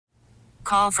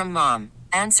Call from mom.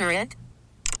 Answer it.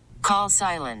 Call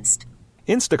silenced.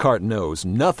 Instacart knows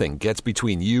nothing gets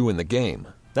between you and the game.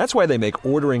 That's why they make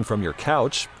ordering from your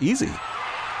couch easy.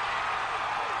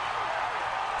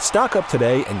 Stock up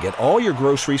today and get all your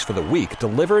groceries for the week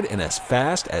delivered in as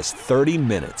fast as 30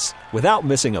 minutes without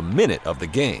missing a minute of the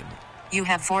game. You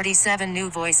have 47 new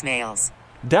voicemails.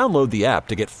 Download the app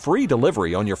to get free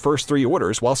delivery on your first 3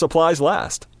 orders while supplies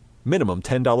last. Minimum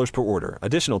 $10 per order.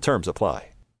 Additional terms apply.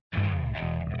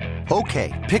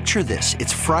 Okay, picture this.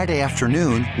 It's Friday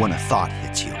afternoon when a thought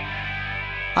hits you.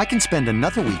 I can spend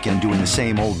another weekend doing the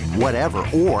same old whatever,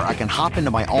 or I can hop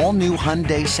into my all-new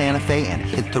Hyundai Santa Fe and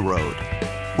hit the road.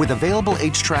 With available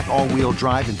H-Track all-wheel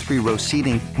drive and 3-row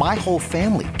seating, my whole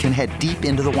family can head deep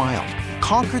into the wild.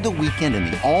 Conquer the weekend in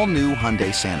the all-new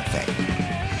Hyundai Santa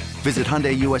Fe. Visit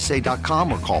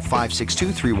HyundaiUSA.com or call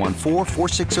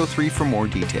 562-314-4603 for more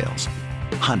details.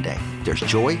 Hyundai, there's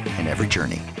joy in every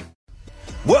journey.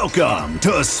 Welcome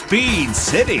to Speed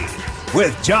City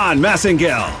with John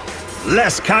Massengale,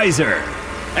 Les Kaiser,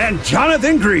 and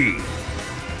Jonathan Green.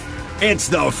 It's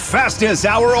the fastest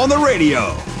hour on the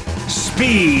radio.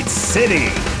 Speed City.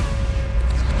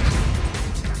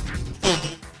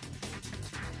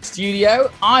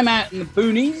 Studio, I'm out in the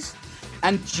boonies,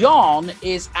 and John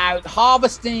is out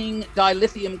harvesting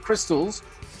dilithium crystals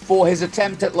for his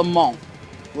attempt at Le Mans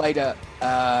later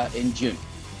in June.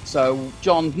 So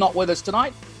John's not with us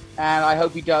tonight, and I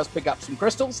hope he does pick up some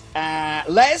crystals.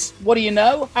 Les, what do you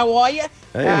know? How are you?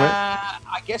 Hey, man.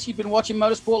 I guess you've been watching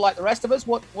motorsport like the rest of us.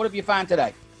 What have you found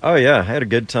today? Oh, yeah. I had a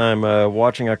good time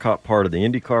watching. I caught part of the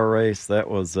IndyCar race. That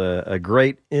was a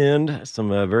great end. Some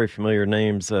very familiar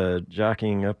names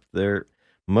jockeying up there.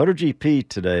 MotoGP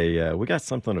today, we got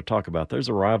something to talk about. There's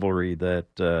a rivalry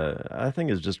that I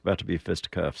think is just about to be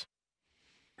fisticuffs.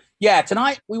 Yeah,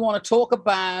 tonight we want to talk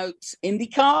about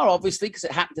IndyCar, obviously, because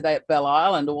it happened today at Belle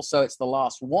Isle, and also it's the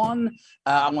last one.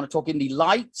 I want to talk Indy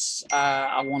Lights.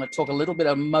 I want to talk a little bit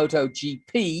of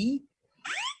MotoGP.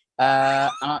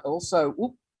 And I also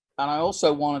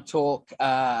want to talk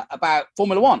about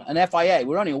Formula One and FIA.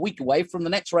 We're only a week away from the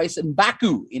next race in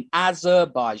Baku in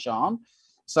Azerbaijan.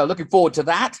 So looking forward to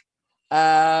that.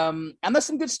 And there's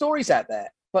some good stories out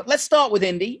there. But let's start with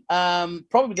Indy.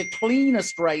 Probably the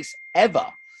cleanest race ever.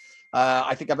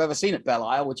 I think I've ever seen at Belle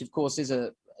Isle, which of course is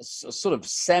a sort of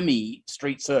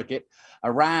semi-street circuit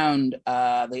around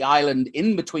the island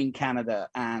in between Canada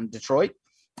and Detroit,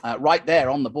 right there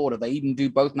on the border. They even do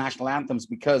both national anthems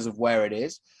because of where it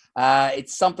is.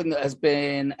 It's something that has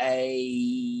been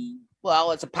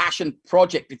it's a passion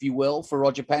project, if you will, for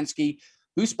Roger Penske,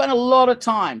 who spent a lot of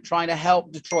time trying to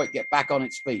help Detroit get back on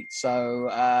its feet. So,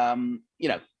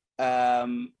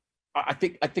 I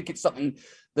think it's something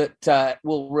that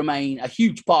will remain a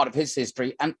huge part of his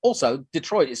history. And also,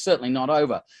 Detroit is certainly not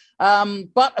over.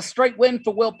 But a straight win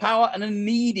for Will Power, and a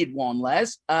needed one,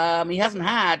 Les. He hasn't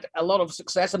had a lot of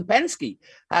success, and Penske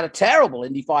had a terrible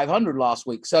Indy500 last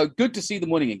week. So good to see them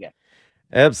winning again.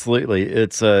 Absolutely.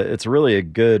 It's really a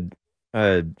good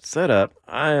setup.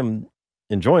 I am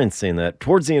enjoying seeing that.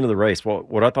 Towards the end of the race,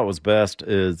 what I thought was best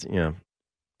is,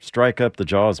 strike up the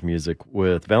Jaws music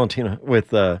with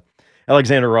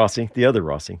Alexander Rossi, the other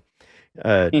Rossi,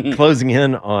 closing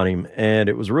in on him. And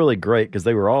it was really great because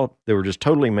they were just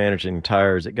totally managing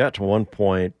tires. It got to one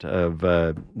point of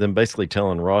them basically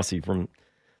telling Rossi from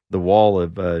the wall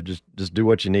of just do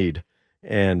what you need,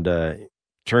 and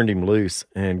turned him loose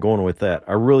and going with that.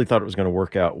 I really thought it was going to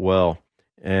work out well.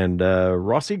 And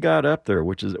Rossi got up there,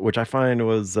 which I find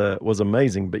was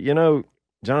amazing. But,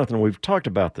 Jonathan, we've talked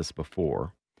about this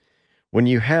before. When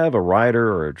you have a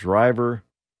rider or a driver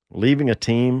leaving a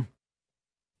team,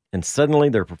 and suddenly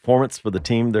their performance for the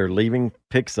team they're leaving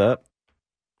picks up,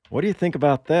 what do you think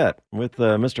about that with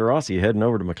Mr. Rossi heading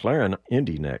over to McLaren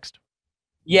Indy next?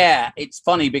 Yeah, it's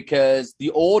funny because the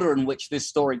order in which this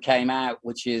story came out,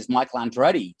 which is Michael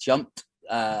Andretti jumped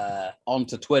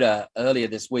onto Twitter earlier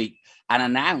this week and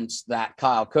announced that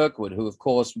Kyle Kirkwood, who of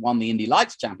course won the Indy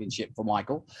Lights Championship for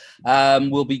Michael,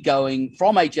 will be going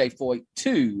from AJ Foyt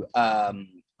to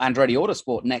Andretti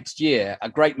Autosport next year. A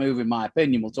great move, in my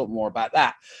opinion. We'll talk more about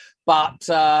that. But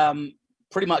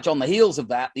pretty much on the heels of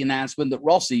that, the announcement that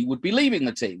Rossi would be leaving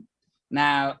the team.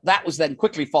 Now, that was then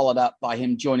quickly followed up by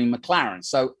him joining McLaren.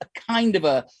 So a kind of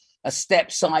a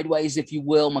step sideways, if you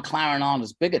will. McLaren aren't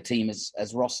as big a team as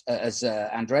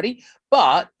Andretti.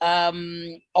 But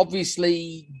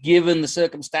obviously, given the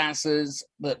circumstances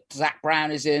that Zach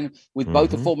Brown is in with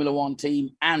both a Formula One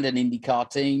team and an IndyCar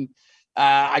team,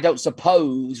 I don't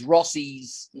suppose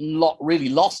Rossi's not really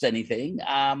lost anything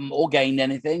or gained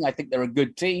anything. I think they're a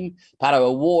good team. Pato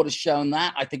O'Ward has shown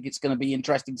that. I think it's going to be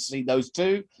interesting to see those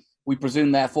two. We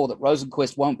presume, therefore, that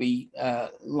Rosenquist won't be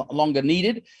longer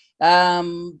needed.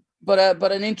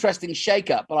 But an interesting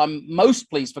shakeup. But I'm most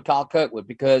pleased for Carl Kirkwood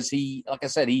because he, like I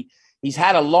said, he's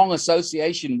had a long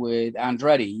association with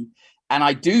Andretti. And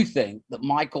I do think that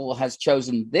Michael has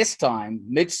chosen this time,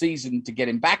 mid-season, to get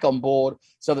him back on board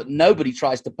so that nobody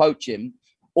tries to poach him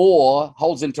or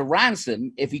holds him to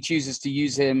ransom if he chooses to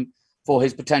use him for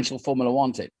his potential Formula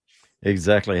One team.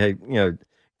 Exactly. Hey,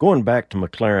 going back to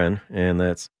McLaren, and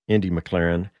that's Indy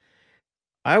McLaren,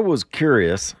 I was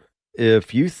curious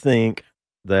if you think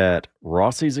that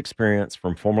Rossi's experience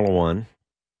from Formula One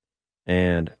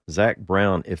and Zach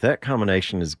Brown, if that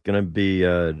combination is going to be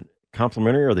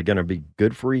complementary, are they going to be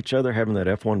good for each other, having that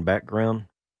F1 background?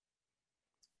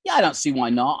 Yeah, I don't see why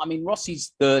not. I mean,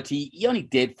 Rossi's 30. He only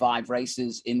did 5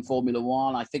 races in Formula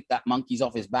One. I think that monkey's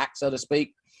off his back, so to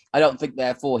speak. I don't think,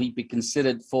 therefore, he'd be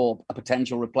considered for a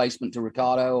potential replacement to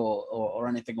Ricciardo or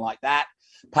anything like that.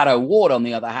 Pato Ward, on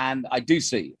the other hand, I do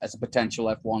see as a potential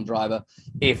F1 driver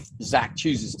if Zach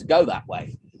chooses to go that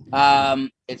way.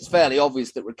 It's fairly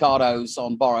obvious that Ricciardo's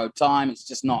on borrowed time. It's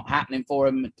just not happening for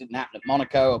him. It didn't happen at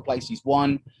Monaco, a place he's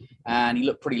won, and he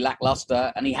looked pretty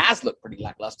lackluster, and he has looked pretty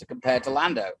lackluster compared to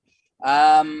Lando.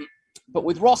 But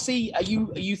with Rossi, are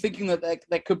you thinking that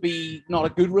there could be not a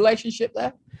good relationship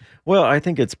there? Well, I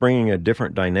think it's bringing a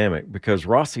different dynamic because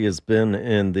Rossi has been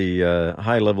in the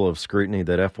high level of scrutiny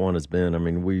that F1 has been. I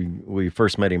mean, we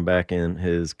first met him back in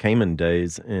his Caterham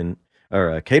days,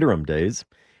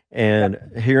 and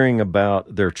hearing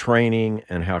about their training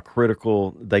and how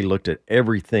critical they looked at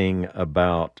everything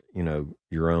about,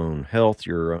 your own health,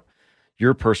 your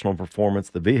personal performance,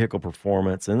 the vehicle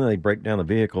performance, and then they break down the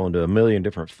vehicle into a million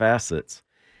different facets.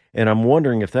 And I'm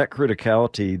wondering if that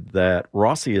criticality that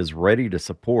Rossi is ready to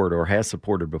support or has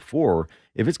supported before,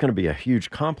 if it's going to be a huge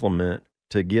compliment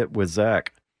to get with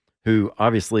Zach, who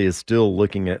obviously is still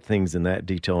looking at things in that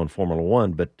detail in Formula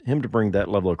One, but him to bring that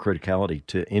level of criticality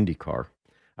to IndyCar.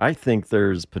 I think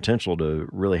there's potential to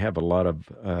really have a lot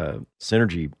of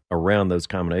synergy around those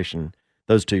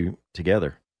two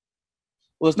together.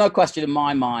 Well, there's no question in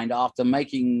my mind after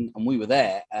making, and we were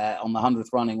there on the 100th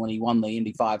running when he won the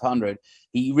Indy500,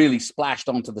 he really splashed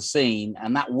onto the scene.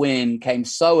 And that win came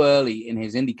so early in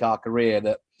his IndyCar career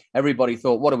that everybody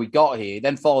thought, what have we got here?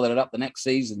 Then followed it up the next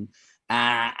season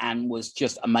and was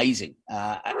just amazing,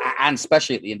 and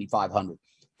especially at the Indy500.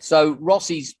 So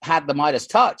Rossi's had the Midas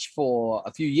touch for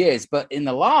a few years, but in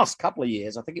the last couple of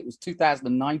years, I think it was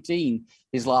 2019,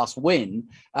 his last win,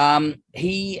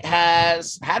 he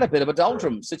has had a bit of a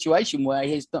doldrum situation where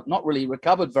he's not really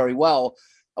recovered very well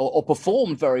or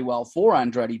performed very well for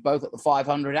Andretti, both at the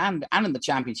 500 and in the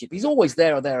championship. He's always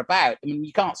there or thereabout. I mean,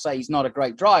 you can't say he's not a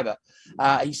great driver.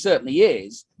 He certainly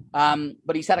is,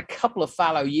 but he's had a couple of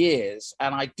fallow years,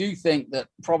 and I do think that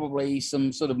probably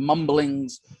some sort of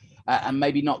mumblings and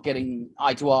maybe not getting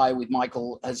eye to eye with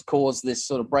Michael has caused this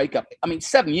sort of breakup. I mean,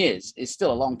 7 years is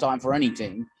still a long time for any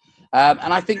team.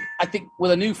 And I think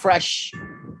with a fresh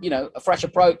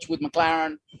approach with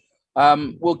McLaren,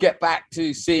 we'll get back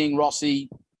to seeing Rossi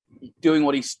doing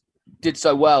what he did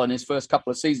so well in his first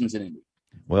couple of seasons in Indy.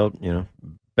 Well,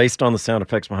 based on the sound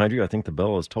effects behind you, I think the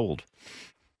bell is tolled.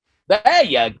 There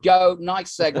you go.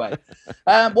 Nice segue.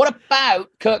 What about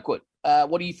Kirkwood?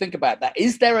 What do you think about that?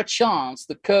 Is there a chance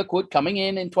that Kirkwood coming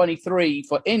in 23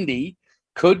 for Indy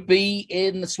could be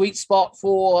in the sweet spot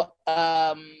for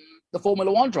the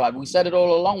Formula One driver? We said it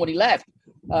all along when he left.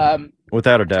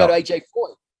 Without a doubt. Go to AJ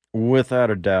Foyt.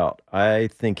 Without a doubt. I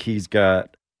think he's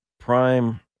got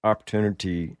prime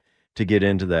opportunity to get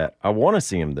into that. I want to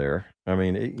see him there. I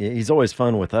mean, he's always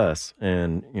fun with us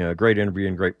and, a great interview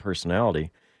and great personality,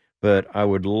 but I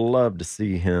would love to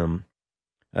see him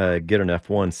get an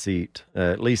F1 seat,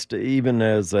 at least even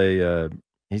as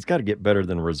he's got to get better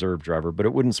than a reserve driver, but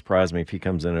it wouldn't surprise me if he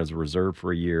comes in as a reserve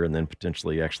for a year and then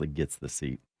potentially actually gets the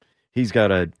seat. He's got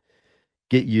to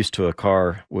get used to a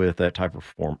car with that type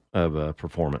of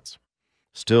performance.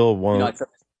 Still won't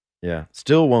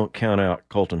count out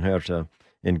Colton Herta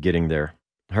in getting there.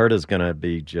 Herta's going to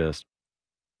be just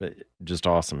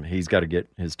awesome. He's got to get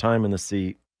his time in the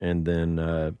seat, and then,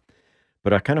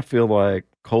 but I kind of feel like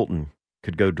Colton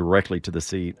could go directly to the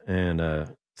seat and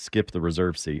skip the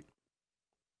reserve seat.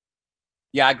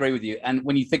 Yeah, I agree with you. And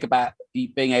when you think about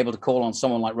being able to call on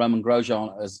someone like Roman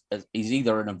Grosjean as he's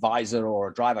either an advisor or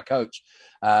a driver coach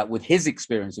with his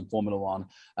experience in Formula One,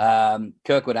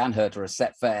 Kirkwood and Herta are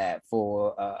set fair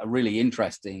for a really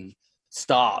interesting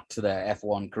start to their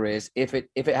F1 careers if it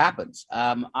happens.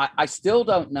 I still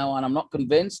don't know, and I'm not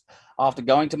convinced after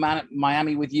going to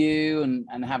Miami with you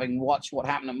and having watched what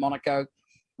happened at Monaco,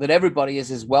 that everybody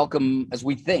is as welcome as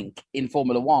we think in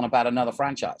Formula One about another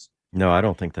franchise. No, I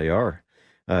don't think they are.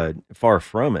 Far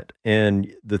from it.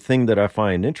 And the thing that I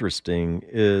find interesting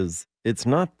is it's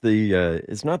not the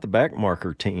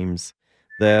backmarker teams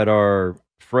that are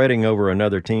fretting over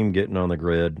another team getting on the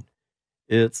grid.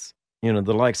 It's,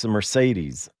 the likes of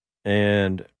Mercedes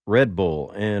and Red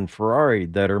Bull and Ferrari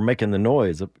that are making the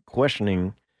noise of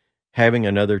questioning having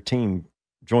another team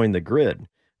join the grid.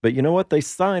 But you know what? They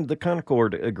signed the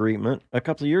Concord Agreement a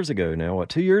couple of years ago now,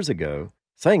 2 years ago,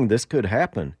 saying this could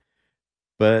happen.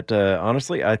 But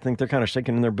honestly, I think they're kind of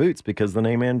shaking in their boots because the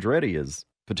name Andretti is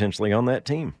potentially on that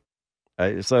team.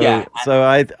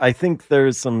 So I think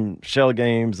there's some shell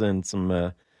games and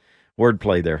some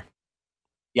wordplay there.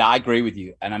 Yeah, I agree with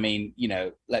you. And I mean,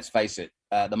 let's face it,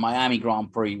 the Miami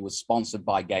Grand Prix was sponsored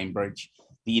by Gamebridge.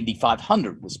 The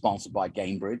Indy500 was sponsored by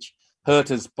Gamebridge.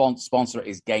 Herta's sponsor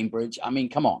is Gamebridge. I mean,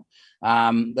 come on.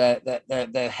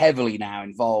 They're heavily now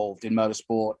involved in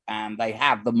motorsport, and they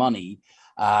have the money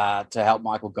to help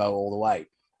Michael go all the way.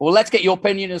 Well, let's get your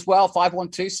opinion as well.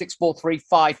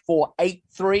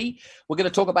 512-643-5483. We're going to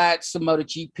talk about some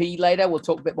MotoGP later. We'll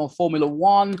talk a bit more Formula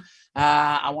One.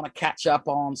 I want to catch up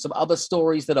on some other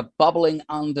stories that are bubbling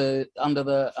under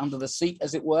the seat,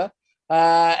 as it were.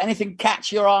 Anything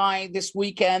catch your eye this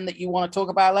weekend that you want to talk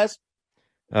about, Les?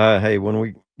 Hey, when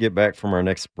we get back from our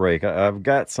next break, I've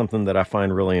got something that I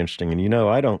find really interesting. And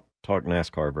I don't talk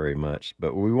NASCAR very much,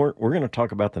 but we're going to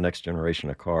talk about the next generation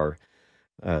of car,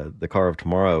 the car of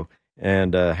tomorrow,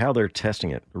 and how they're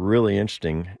testing it. Really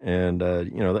interesting. And,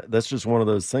 that's just one of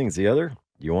those things. The other,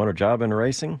 you want a job in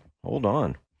racing? Hold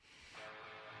on.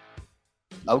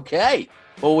 Okay.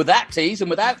 Well, with that tease and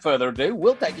without further ado,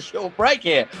 we'll take a short break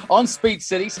here on Speed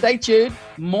City. Stay tuned.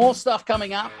 More stuff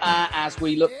coming up as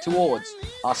we look towards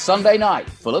our Sunday night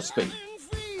full of speed.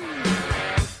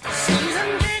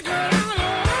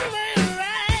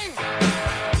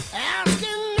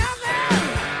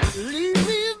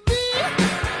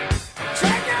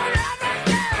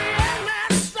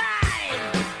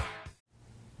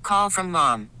 Call from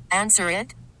mom. Answer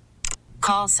it.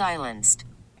 Call silenced.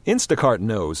 Instacart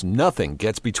knows nothing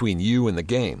gets between you and the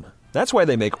game. That's why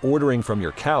they make ordering from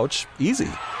your couch easy.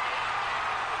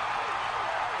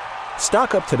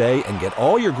 Stock up today and get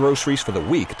all your groceries for the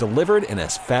week delivered in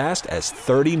as fast as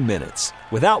 30 minutes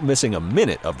without missing a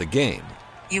minute of the game.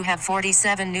 You have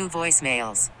 47 new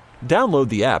voicemails. Download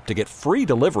the app to get free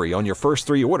delivery on your first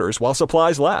 3 orders while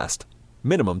supplies last.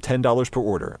 Minimum $10 per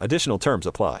order. Additional terms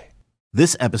apply.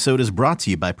 This episode is brought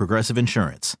to you by Progressive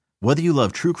Insurance. Whether you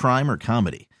love true crime or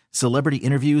comedy, celebrity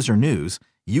interviews or news,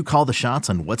 you call the shots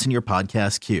on what's in your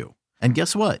podcast queue. And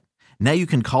guess what? Now you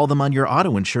can call them on your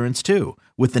auto insurance too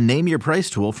with the Name Your Price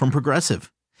tool from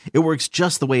Progressive. It works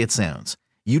just the way it sounds.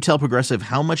 You tell Progressive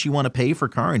how much you want to pay for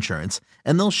car insurance,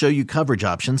 and they'll show you coverage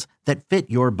options that fit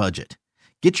your budget.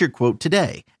 Get your quote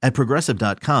today at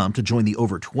Progressive.com to join the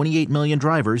over 28 million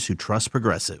drivers who trust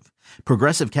Progressive.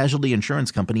 Progressive Casualty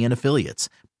Insurance Company and Affiliates.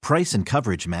 Price and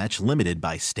coverage match limited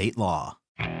by state law.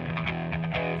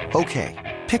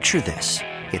 Okay, picture this.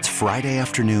 It's Friday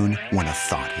afternoon when a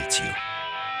thought hits you.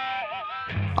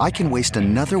 I can waste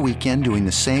another weekend doing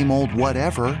the same old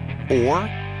whatever, or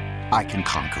I can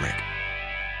conquer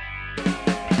it.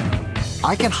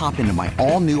 I can hop into my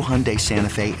all-new Hyundai Santa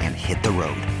Fe and hit the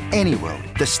road. Any road.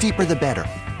 The steeper, the better.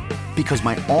 Because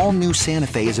my all-new Santa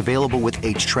Fe is available with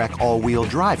H-Track all-wheel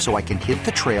drive, so I can hit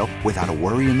the trail without a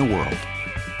worry in the world.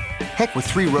 Heck, with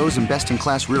 3 rows and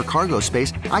best-in-class rear cargo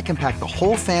space, I can pack the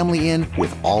whole family in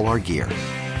with all our gear.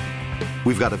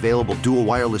 We've got available dual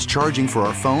wireless charging for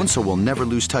our phones, so we'll never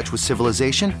lose touch with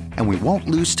civilization, and we won't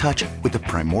lose touch with the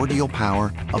primordial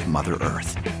power of Mother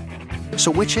Earth. So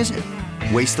which is it?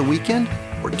 Waste the weekend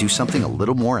or do something a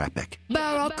little more epic?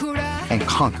 And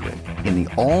conquer it in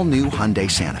the all-new Hyundai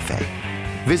Santa Fe.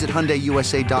 Visit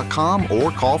HyundaiUSA.com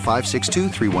or call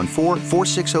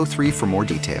 562-314-4603 for more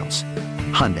details.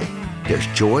 Hyundai, there's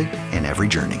joy in every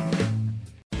journey.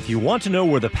 If you want to know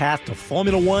where the path to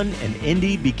Formula One and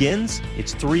Indy begins,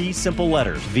 it's 3 simple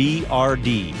letters,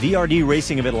 VRD. VRD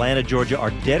Racing of Atlanta, Georgia are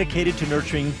dedicated to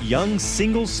nurturing young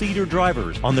single-seater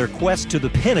drivers on their quest to the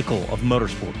pinnacle of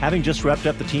motorsport. Having just wrapped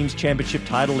up the team's championship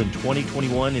title in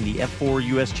 2021 in the F4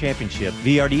 U.S. Championship,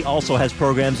 VRD also has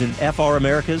programs in FR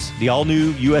Americas, the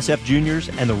all-new USF Juniors,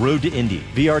 and the Road to Indy.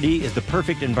 VRD is the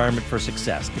perfect environment for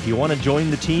success. If you want to join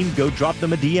the team, go drop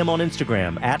them a DM on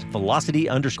Instagram at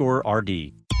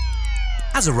velocity_RD.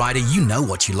 As a rider, you know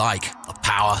what you like. The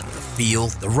power, the feel,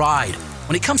 the ride.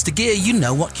 When it comes to gear, you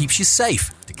know what keeps you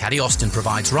safe. Ducati Austin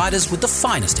provides riders with the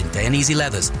finest in Dainese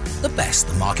leathers, the best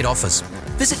the market offers.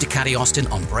 Visit Ducati Austin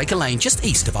on Breaker Lane just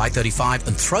east of I-35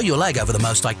 and throw your leg over the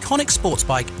most iconic sports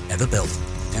bike ever built.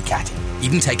 Ducati.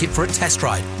 Even take it for a test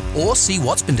ride or see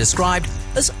what's been described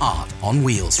as art on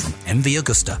wheels from MV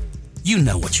Agusta. You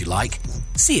know what you like.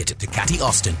 See it at Ducati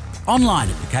Austin. Online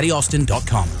at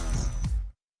DucatiAustin.com.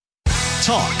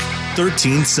 Talk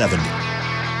 1370.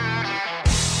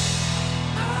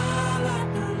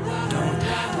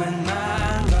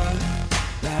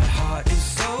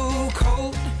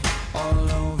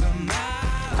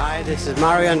 Hi, this is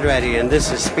Mario Andretti, and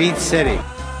this is Speed City.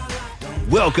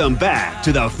 Welcome back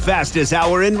to the fastest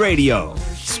hour in radio,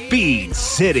 Speed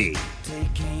City.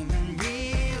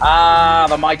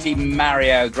 The mighty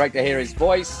Mario. Great to hear his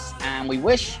voice, and we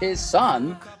wish his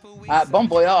son bon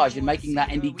voyage in making that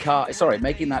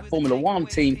making that Formula One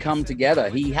team come together.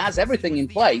 He has everything in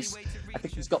place. I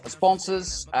think he's got the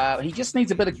sponsors. He just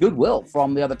needs a bit of goodwill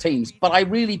from the other teams. But I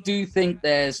really do think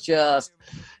there's just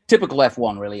typical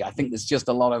F1, really. I think there's just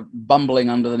a lot of bumbling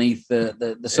underneath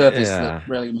the surface that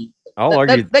really they're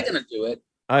going to do it.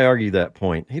 I argue that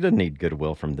point. He doesn't need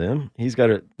goodwill from them. He's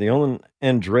got the only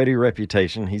Andretti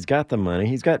reputation. He's got the money.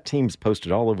 He's got teams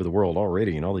posted all over the world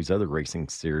already in all these other racing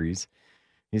series.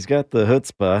 He's got the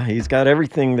chutzpah. He's got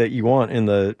everything that you want in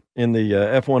the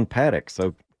F1 paddock.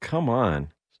 So come on.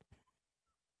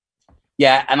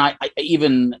 Yeah, and I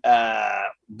even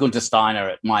Gunter Steiner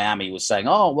at Miami was saying,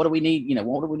 "Oh, what do we need?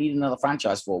 What do we need another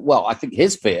franchise for?" Well, I think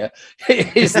his fear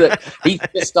is that he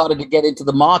just started to get into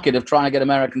the market of trying to get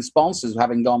American sponsors,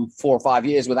 having gone 4 or 5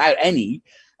 years without any.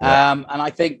 Yeah. And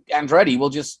I think Andretti will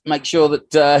just make sure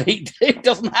that he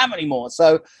doesn't have any more.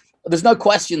 So there's no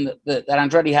question that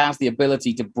Andretti has the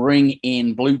ability to bring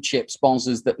in blue chip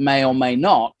sponsors that may or may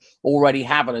not already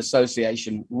have an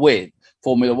association with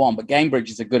Formula One. But Gamebridge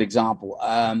is a good example.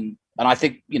 And I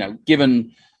think,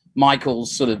 given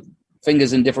Michael's sort of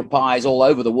fingers in different pies all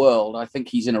over the world, I think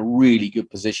he's in a really good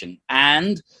position.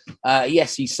 And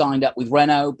yes, he signed up with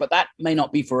Renault, but that may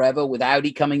not be forever with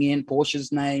Audi coming in,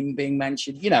 Porsche's name being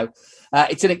mentioned.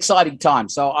 It's an exciting time.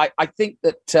 So I think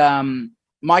that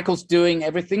Michael's doing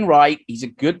everything right. He's a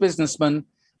good businessman.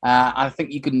 I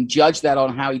think you can judge that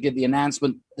on how he did the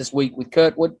announcement this week with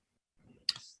Kirkwood.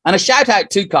 And a shout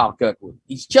out to Carl Kirkwood.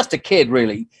 He's just a kid,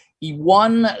 really. He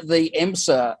won the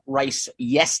IMSA race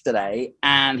yesterday,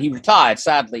 and he retired,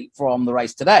 sadly, from the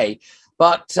race today.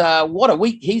 But what a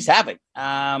week he's having.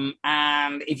 And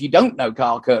if you don't know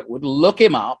Carl Kirkwood, look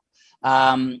him up.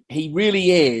 He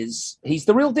really is. He's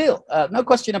the real deal. No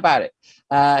question about it.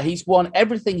 He's won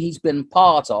everything he's been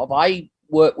part of. I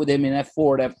worked with him in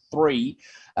F4 and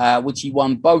F3, which he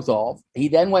won both of. He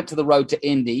then went to the road to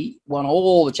Indy, won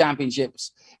all the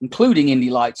championships, including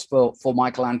Indy Lights for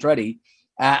Michael Andretti.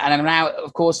 And now,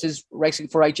 of course, is racing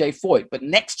for AJ Foyt. But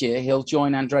next year, he'll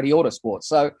join Andretti Autosport.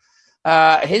 So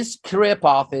his career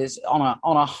path is on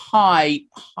a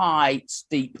high,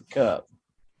 steep curve.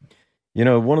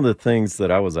 One of the things that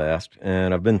I was asked,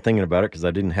 and I've been thinking about it because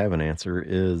I didn't have an answer,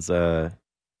 is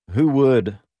who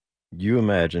would you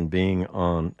imagine being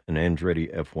on an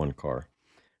Andretti F1 car?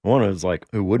 One is like,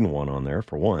 who wouldn't want on there,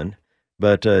 for one?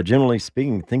 But generally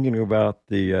speaking, thinking about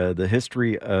the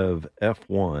history of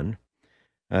F1,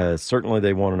 certainly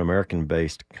they want an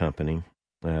American-based company.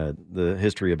 The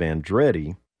history of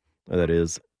Andretti, that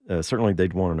is, certainly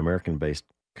they'd want an American-based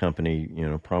company,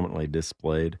 prominently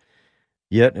displayed.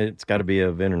 Yet it's got to be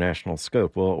of international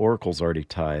scope. Well, Oracle's already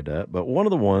tied up, but one of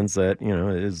the ones that,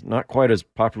 is not quite as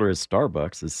popular as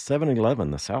Starbucks is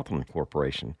 7-Eleven, the Southland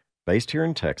Corporation, based here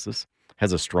in Texas,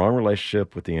 has a strong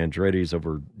relationship with the Andrettis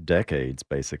over decades,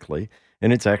 basically,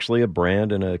 and it's actually a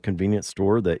brand and a convenience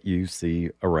store that you see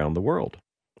around the world.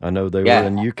 I know they were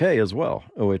in UK as well,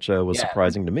 which was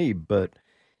surprising to me, but,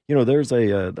 there's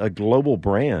a global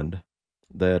brand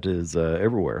that is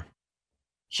everywhere.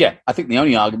 Yeah, I think the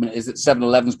only argument is that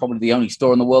 7-Eleven is probably the only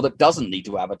store in the world that doesn't need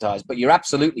to advertise. But you're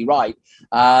absolutely right.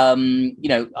 I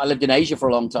lived in Asia for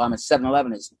a long time, and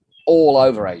 7-Eleven is all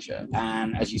over Asia.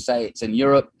 And as you say, it's in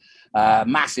Europe,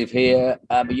 massive here.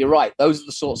 But you're right. Those are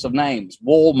the sorts of names.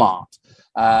 Walmart,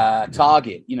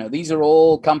 Target. These are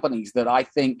all companies that I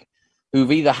think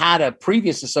who've either had a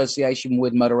previous association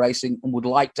with motor racing and would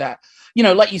like to,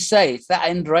 like you say, it's that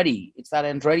Andretti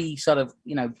sort of,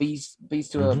 bees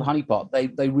to a honeypot.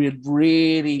 They would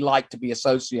really like to be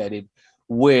associated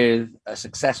with a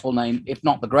successful name, if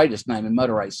not the greatest name in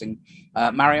motor racing,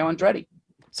 Mario Andretti.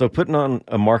 So putting on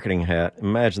a marketing hat,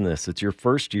 imagine this. It's your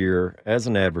first year as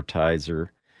an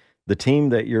advertiser. The team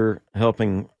that you're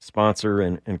helping sponsor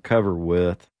and cover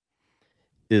with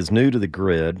is new to the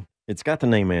grid. It's got the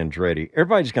name Andretti.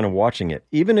 Everybody's going to watching it.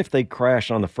 Even if they crash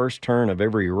on the first turn of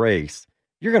every race,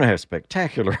 you're going to have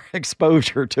spectacular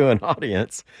exposure to an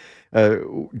audience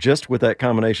just with that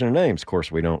combination of names. Of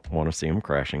course, we don't want to see them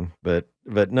crashing, but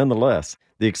nonetheless,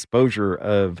 the exposure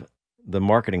of the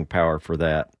marketing power for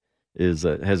that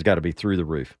has got to be through the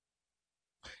roof.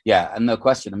 Yeah, and no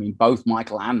question. I mean, both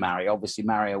Michael and Mario, obviously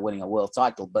Mario winning a world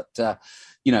title, but,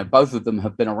 both of them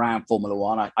have been around Formula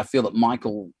One. I feel that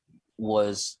Michael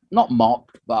was not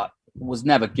mocked, but was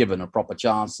never given a proper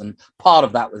chance. And part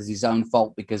of that was his own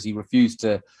fault because he refused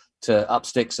to up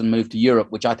sticks and move to Europe,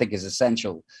 which I think is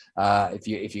essential if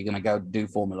you're going to go do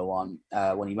Formula One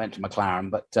when he went to McLaren.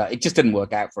 But it just didn't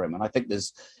work out for him. And I think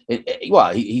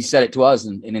he said it to us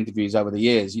in interviews over the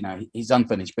years. He's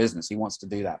unfinished business. He wants to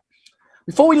do that.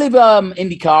 Before we leave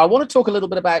IndyCar, I want to talk a little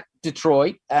bit about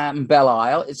Detroit and Belle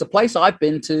Isle. It's a place I've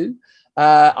been to.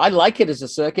 I like it as a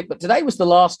circuit, but today was the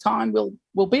last time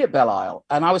we'll be at Belle Isle,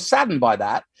 and I was saddened by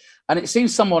that. And it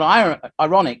seems somewhat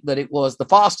ironic that it was the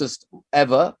fastest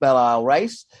ever Belle Isle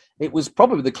race. It was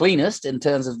probably the cleanest in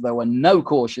terms of there were no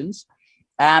cautions,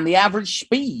 and the average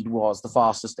speed was the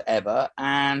fastest ever.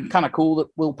 And kind of cool that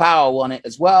Will Power won it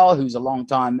as well, who's a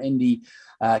long-time Indy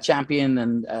champion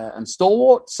and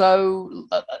stalwart. So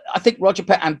I think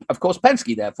and of course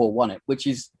Penske therefore won it, which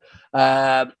is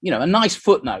a nice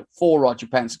footnote for Roger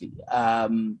Penske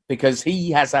because he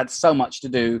has had so much to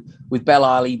do with Belle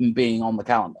Isle even being on the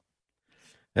calendar.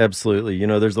 Absolutely.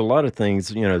 There's a lot of things,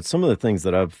 some of the things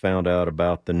that I've found out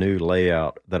about the new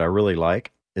layout that I really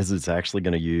like is it's actually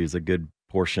going to use a good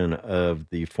portion of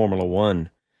the Formula One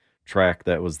track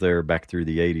that was there back through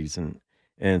the 80s.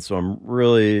 And so I'm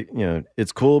really,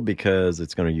 it's cool because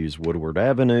it's going to use Woodward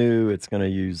Avenue. It's going to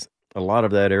use a lot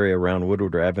of that area around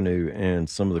Woodward Avenue and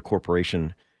some of the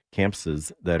corporation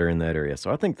campuses that are in that area.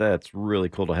 So I think that's really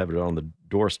cool to have it on the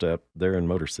doorstep there in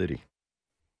Motor City.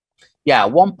 Yeah,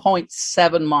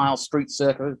 1.7 mile street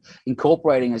circuit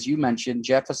incorporating, as you mentioned,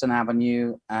 Jefferson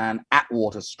Avenue and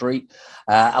Atwater Street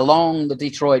along the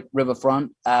Detroit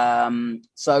riverfront.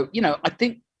 So, I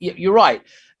think you're right.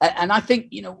 And I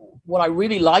think, what I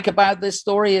really like about this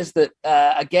story is that,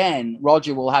 again,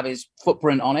 Roger will have his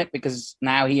footprint on it because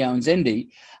now he owns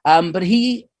Indy. But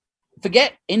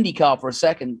forget IndyCar for a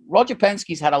second. Roger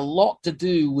Penske's had a lot to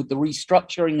do with the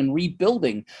restructuring and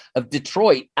rebuilding of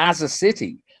Detroit as a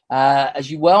city. As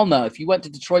you well know, if you went to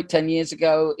Detroit 10 years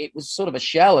ago, it was sort of a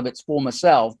shell of its former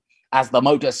self as the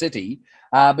Motor City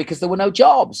because there were no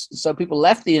jobs. So people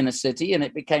left the inner city and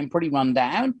it became pretty run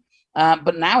down.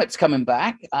 But now it's coming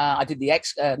back. I did the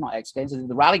not X Games, I did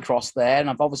the Rallycross there, and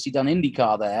I've obviously done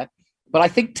IndyCar there. But I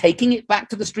think taking it back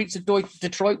to the streets of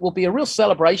Detroit will be a real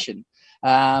celebration.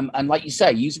 And like you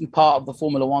say, using part of the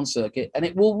Formula One circuit, and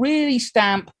it will really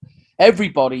stamp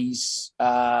everybody's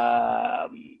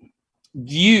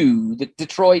view that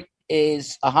Detroit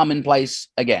is a humming place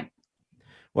again.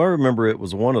 Well, I remember it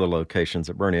was one of the locations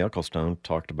that Bernie Ecclestone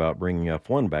talked about bringing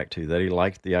F1 back to, that he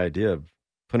liked the idea of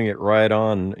putting it right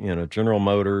on, General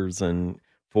Motors and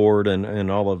Ford and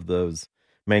all of those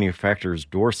manufacturers'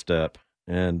 doorstep.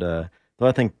 And so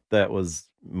I think that was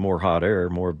more hot air,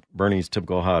 more Bernie's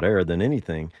typical hot air than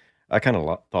anything. I kind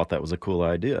of thought that was a cool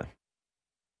idea.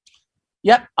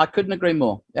 Yep, I couldn't agree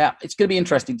more. Yeah, it's going to be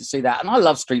interesting to see that. And I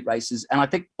love street races. And I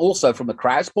think also from the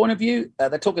crowd's point of view,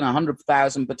 they're talking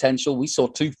 100,000 potential. We saw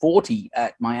 240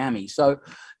 at Miami. So,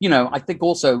 I think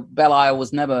also Belle Isle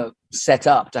was never set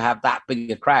up to have that big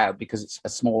a crowd because it's a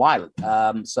small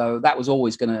island. So that was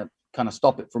always going to kind of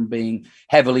stop it from being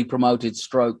heavily promoted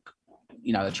stroke,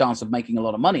 a chance of making a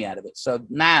lot of money out of it. So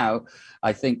now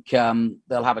I think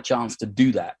they'll have a chance to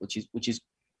do that, which is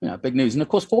big news. And of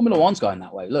course, Formula One's going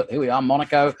that way. Look, here we are,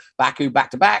 Monaco, Baku,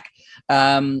 back to back.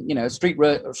 Street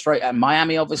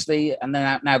Miami, obviously, and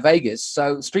then now Vegas.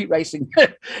 So street racing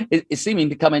is seeming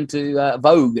to come into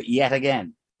vogue yet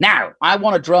again. Now, I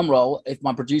want a drum roll if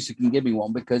my producer can give me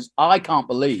one, because I can't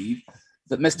believe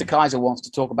that Mr. Kaiser wants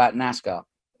to talk about NASCAR.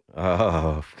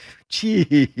 Oh,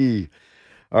 gee.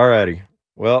 All righty.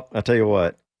 Well, I'll tell you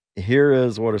what. Here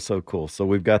is what is so cool. So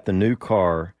we've got the new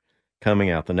car coming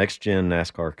out, the next gen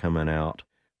NASCAR coming out.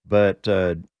 But,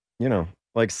 like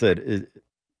I said,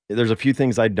 there's a few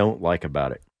things I don't like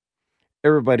about it.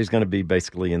 Everybody's going to be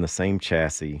basically in the same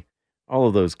chassis, all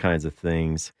of those kinds of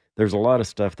things. There's a lot of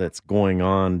stuff that's going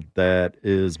on that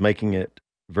is making it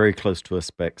very close to a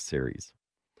spec series.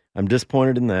 I'm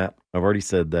disappointed in that. I've already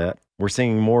said that. We're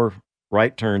seeing more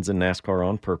right turns in NASCAR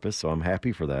on purpose, so I'm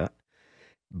happy for that.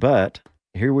 But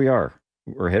here we are.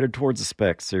 We're headed towards a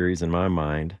spec series in my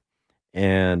mind,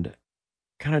 and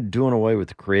kind of doing away with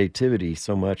the creativity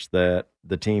so much that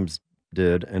the teams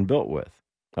did and built with.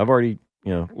 I've already,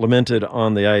 lamented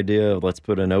on the idea of let's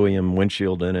put an OEM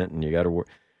windshield in it and you got to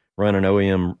run an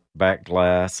OEM back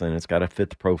glass, and it's got to fit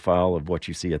the profile of what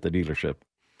you see at the dealership.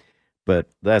 But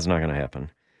that's not going to happen.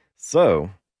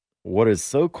 So what is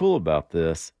so cool about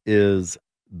this is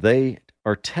they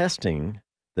are testing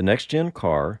the next-gen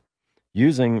car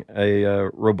using a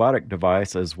robotic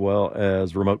device as well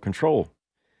as remote control.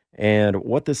 And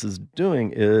what this is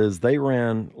doing is they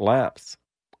ran laps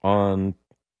on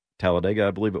Talladega,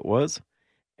 I believe it was,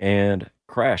 and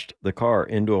crashed the car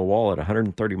into a wall at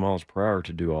 130 miles per hour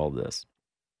to do all this.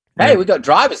 Hey, we got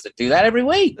drivers that do that every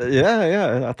week.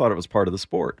 Yeah. I thought it was part of the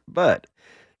sport. But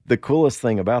the coolest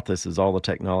thing about this is all the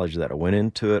technology that went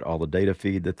into it, all the data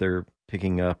feed that they're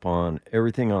picking up on,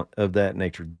 everything of that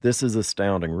nature. This is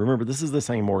astounding. Remember, this is the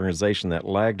same organization that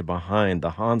lagged behind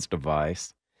the Hans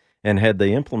device. And had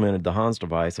they implemented the Hans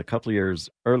device a couple of years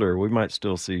earlier, we might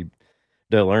still see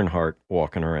Dale Earnhardt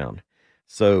walking around.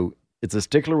 So it's a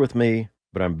stickler with me,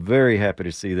 but I'm very happy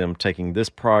to see them taking this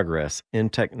progress in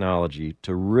technology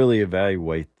to really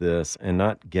evaluate this and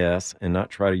not guess and not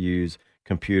try to use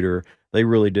computer. They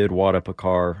really did wad up a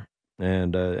car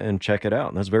and check it out.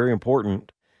 And that's very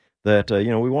important that,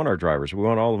 we want our drivers. We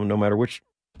want all of them, no matter which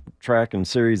track and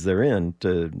series they're in,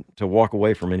 to walk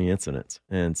away from any incidents.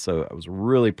 And so I was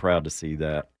really proud to see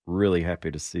that, really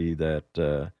happy to see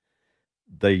that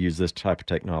they use this type of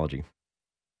technology.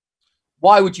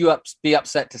 Why would you be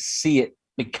upset to see it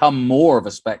become more of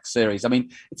a spec series? I mean,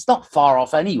 it's not far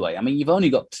off anyway. I mean, you've only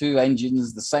got two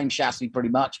engines, the same chassis pretty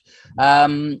much.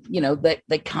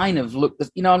 They kind of look,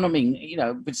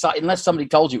 unless somebody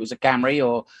told you it was a Camry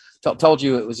or told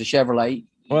you it was a Chevrolet,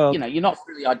 well, you're not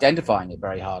really identifying it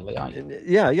very hardly, are you?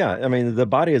 Yeah. I mean, the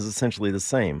body is essentially the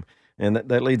same. And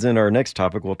that leads into our next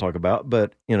topic we'll talk about.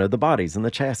 But, the bodies and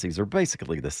the chassis are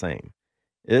basically the same.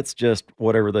 It's just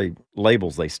whatever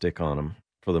labels they stick on them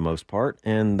for the most part.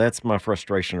 And that's my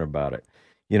frustration about it.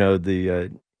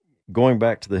 Going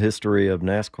back to the history of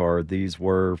NASCAR, these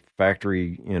were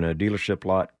factory, dealership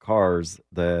lot cars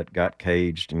that got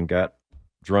caged and got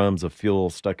drums of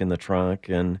fuel stuck in the trunk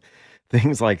and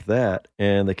things like that.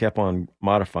 And they kept on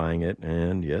modifying it.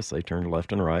 And yes, they turned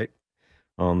left and right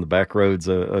on the back roads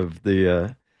of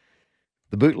the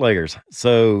bootleggers.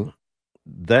 So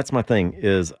that's my thing.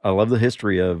 Is I love the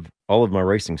history of all of my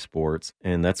racing sports,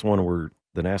 and that's one where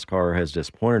the NASCAR has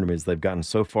disappointed me, is they've gotten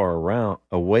so far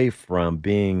away from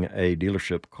being a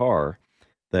dealership car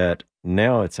that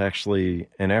now it's actually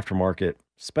an aftermarket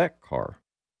spec car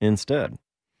instead.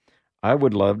 I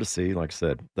would love to see, like I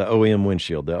said, the OEM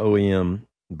windshield, the OEM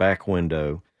back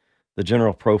window, the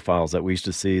general profiles that we used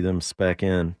to see them spec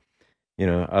in.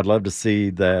 I'd love to see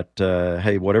that,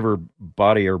 hey, whatever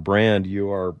body or brand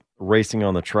you are racing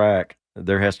on the track,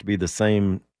 there has to be the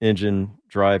same engine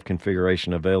drive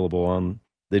configuration available on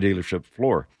the dealership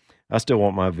floor. I still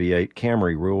want my V8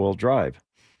 Camry rear-wheel drive.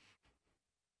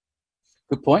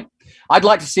 Good point. I'd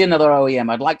like to see another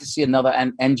OEM. I'd like to see another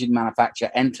engine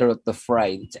manufacturer enter the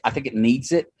fray. I think it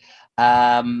needs it,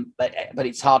 but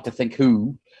it's hard to think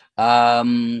who.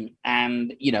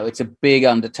 It's a big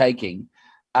undertaking.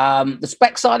 The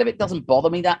spec side of it doesn't bother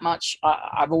me that much.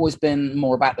 I've always been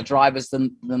more about the drivers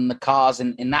than the cars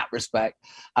in that respect.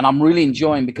 And I'm really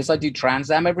enjoying, because I do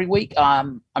Trans Am every week,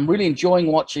 I'm really enjoying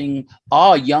watching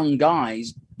our young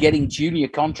guys getting junior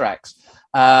contracts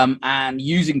and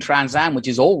using Trans Am, which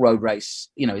is all road race,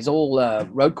 is all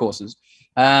road courses,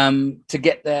 to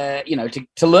get their,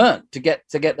 to learn, to get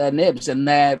their nibs. And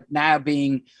they're now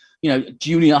being,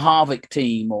 junior Harvick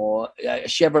team or a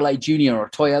Chevrolet junior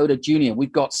or Toyota junior.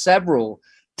 We've got several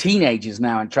teenagers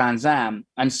now in Trans Am.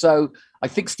 And so I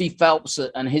think Steve Phelps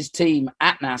and his team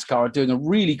at NASCAR are doing a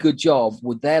really good job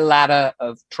with their ladder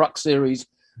of Truck Series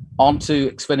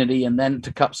onto Xfinity and then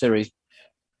to Cup Series,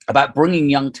 about bringing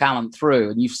young talent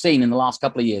through. And you've seen in the last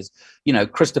couple of years,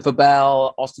 Christopher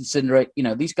Bell, Austin Cindric,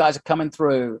 these guys are coming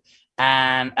through.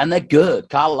 And they're good.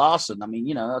 Kyle Larson, I mean,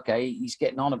 he's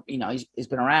getting on, he's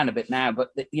been around a bit now, but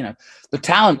the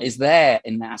talent is there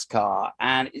in NASCAR.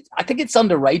 And I think it's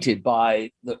underrated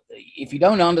if you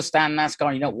don't understand NASCAR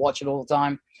and you don't watch it all the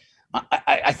time,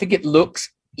 I think it looks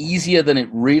easier than it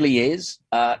really is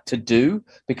to do,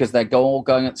 because they're all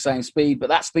going at the same speed, but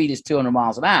that speed is 200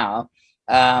 miles an hour.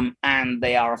 And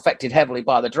they are affected heavily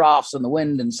by the drafts and the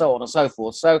wind and so on and so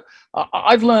forth. So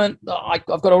I've learned that I've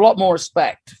got a lot more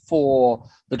respect for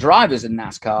the drivers in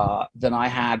NASCAR than I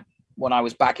had when I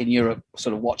was back in Europe,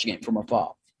 sort of watching it from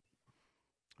afar.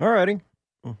 All righty.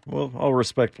 Well, I'll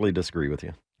respectfully disagree with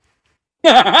you.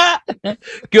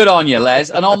 Good on you, Les.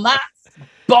 And on that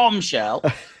bombshell,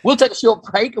 we'll take a short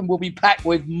break and we'll be back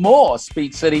with more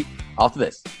Speed City after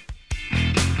this.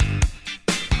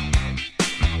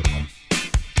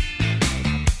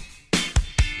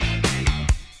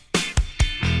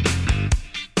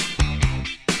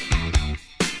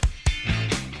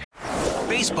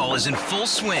 baseball is in full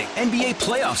swing. NBA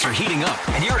playoffs are heating up,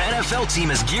 and your NFL team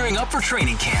is gearing up for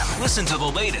training camp. Listen to the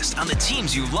latest on the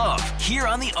teams you love here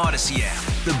on the Odyssey app.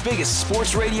 The biggest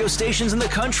sports radio stations in the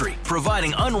country,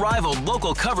 providing unrivaled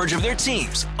local coverage of their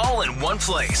teams, all in one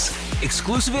place.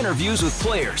 Exclusive interviews with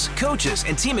players, coaches,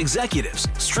 and team executives,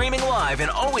 streaming live and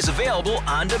always available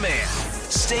on demand.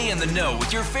 Stay in the know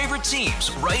with your favorite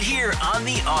teams right here on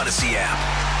the Odyssey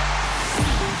app.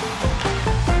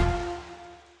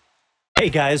 Hey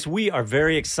guys, we are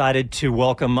very excited to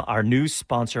welcome our new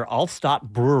sponsor, Altstadt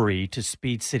Brewery, to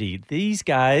Speed City. These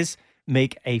guys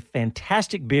make a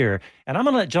fantastic beer, and I'm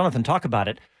going to let Jonathan talk about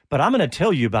it, but I'm going to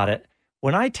tell you about it.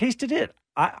 When I tasted it,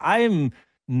 I am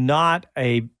not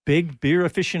a big beer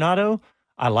aficionado.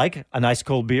 I like a nice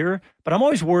cold beer, but I'm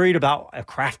always worried about a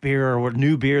craft beer or a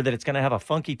new beer that it's going to have a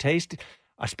funky taste,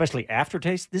 especially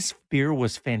aftertaste. This beer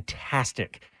was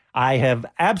fantastic. I have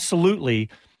absolutely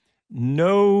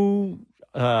no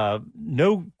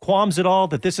qualms at all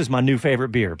that this is my new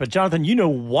favorite beer. But Jonathan, you know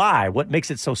why? What makes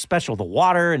it so special? The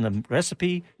water and the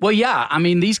recipe? Well, yeah. I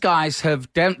mean, these guys have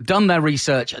done their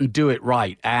research and do it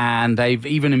right. And they've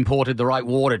even imported the right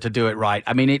water to do it right.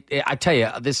 I mean, I tell you,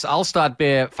 this Altstadt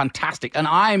beer, fantastic. And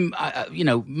I'm,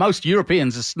 most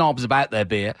Europeans are snobs about their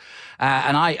beer.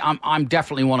 And I'm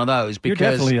definitely one of those. Because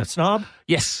you're definitely a snob?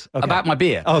 Yes, okay. About my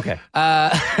beer. Okay.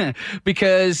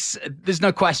 Because there's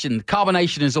no question,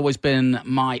 carbonation has always been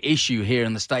my issue here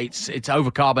in the States. It's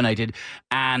overcarbonated.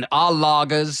 And our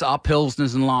lagers, our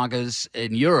pilsners and lagers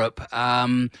in Europe,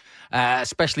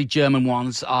 especially German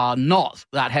ones, are not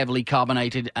that heavily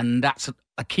carbonated. And that's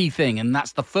a key thing. And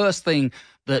that's the first thing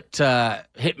that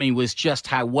hit me, was just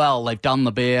how well they've done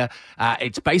the beer.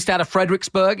 It's based out of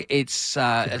Fredericksburg. It's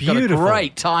got a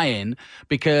great tie-in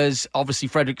because obviously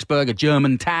Fredericksburg, a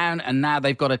German town, and now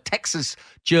they've got a Texas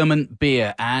German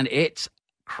beer, and it's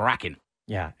cracking.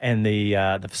 Yeah, and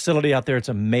the facility out there, it's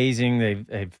amazing.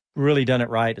 They've really done it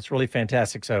right. It's really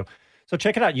fantastic. So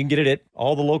check it out. You can get it at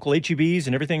all the local HEBs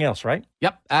and everything else, right?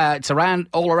 Yep, it's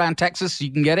all around Texas.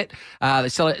 You can get it. They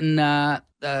sell it in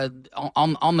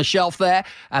on the shelf there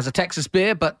as a Texas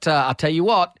beer. But I'll tell you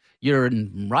what, you're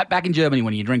right back in Germany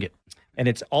when you drink it. And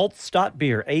it's Altstadt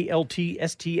Beer,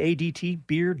 ALTSTADT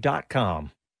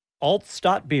beer.com.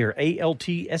 Altstadt Beer,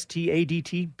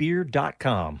 ALTSTADT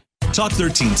beer.com. Talk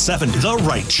 1370, the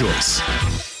right choice.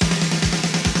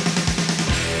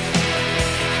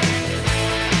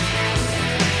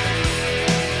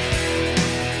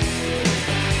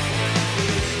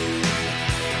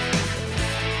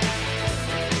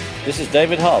 This is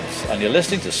David Hobbs, and you're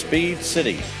listening to Speed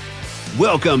City.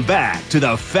 Welcome back to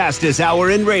the fastest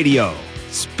hour in radio,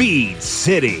 Speed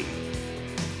City.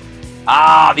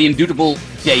 The indubitable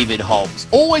David Hobbs.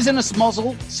 Always in a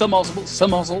smozzle,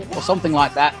 or something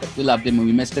like that. But we loved him when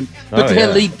we missed him. Good to hear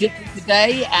Lee Dickey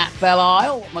today at Belle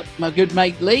Isle. My good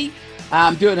mate Lee.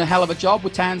 Doing a hell of a job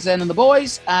with Townsend and the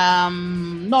boys.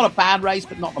 Not a bad race,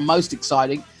 but not the most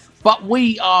exciting. But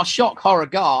we are shock, horror,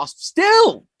 gasp,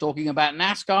 still talking about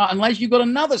NASCAR, unless you've got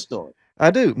another story.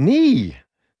 I do. Me.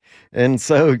 And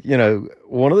so,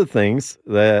 one of the things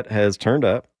that has turned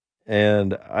up,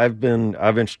 and I've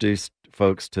introduced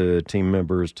folks to team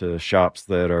members to shops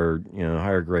that are,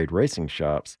 higher grade racing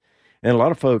shops. And a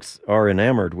lot of folks are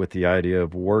enamored with the idea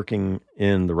of working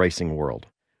in the racing world.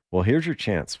 Well, here's your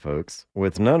chance, folks,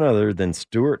 with none other than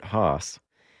Stuart Haas.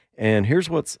 And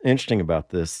here's what's interesting about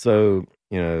this. So,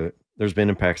 there's been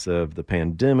impacts of the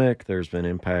pandemic. There's been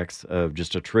impacts of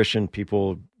just attrition,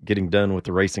 people getting done with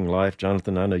the racing life.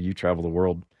 Jonathan, I know you travel the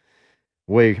world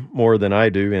way more than I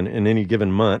do in any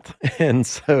given month. And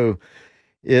so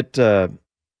it's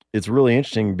really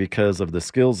interesting because of the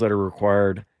skills that are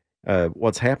required.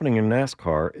 What's happening in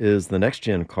NASCAR is the next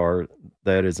gen car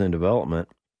that is in development.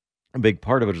 A big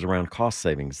part of it is around cost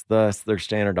savings. Thus, they're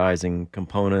standardizing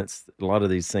components. A lot of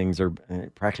these things are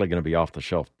practically going to be off the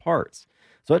shelf parts.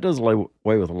 So that does away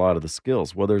with a lot of the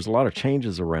skills. Well, there's a lot of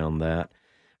changes around that.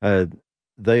 There's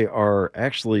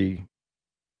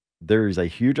a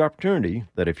huge opportunity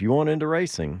that if you want into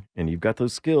racing and you've got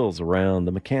those skills around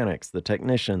the mechanics, the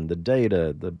technician, the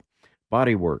data, the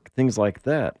body work, things like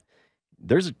that,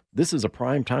 this is a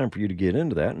prime time for you to get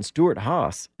into that. And Stuart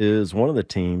Haas is one of the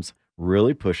teams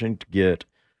really pushing to get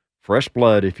fresh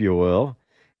blood, if you will,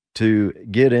 to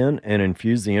get in and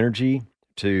infuse the energy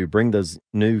to bring those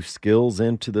new skills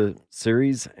into the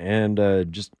series and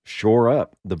just shore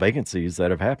up the vacancies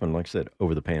that have happened, like I said,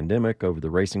 over the pandemic, over the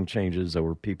racing changes,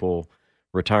 over people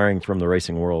retiring from the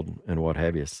racing world and what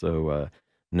have you. So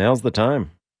now's the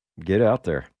time. Get out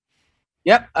there.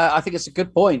 Yep, I think it's a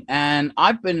good point. And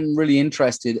I've been really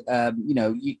interested.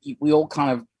 We all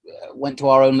kind of went to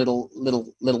our own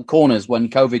little corners when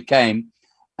COVID came.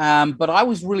 But I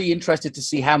was really interested to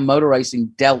see how motor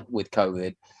racing dealt with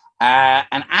COVID.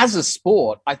 And as a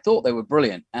sport, I thought they were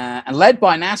brilliant. And led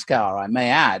by NASCAR, I may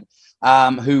add,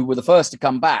 who were the first to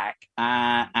come back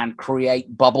and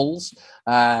create bubbles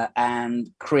and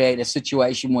create a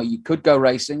situation where you could go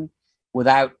racing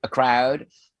without a crowd.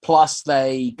 Plus,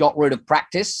 they got rid of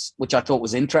practice, which I thought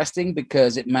was interesting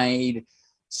because it made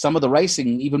some of the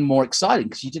racing even more exciting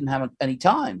because you didn't have any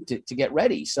time to get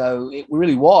ready. So it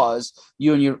really was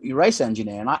you and your race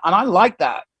engineer. And I like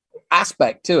that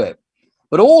aspect to it.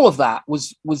 But all of that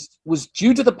was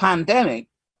due to the pandemic.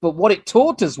 But what it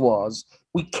taught us was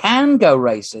we can go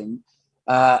racing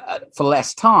for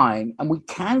less time, and we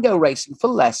can go racing for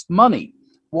less money.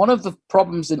 One of the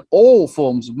problems in all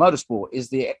forms of motorsport is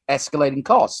the escalating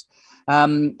costs.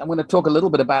 I'm going to talk a little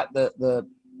bit about the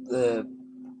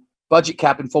budget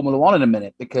cap in Formula One in a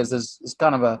minute, because there's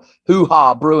kind of a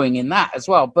hoo-ha brewing in that as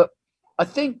well. But I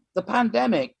think the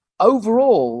pandemic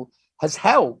overall has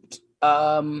helped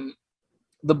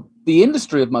the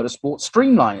industry of motorsport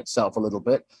streamline itself a little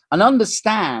bit and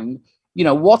understand,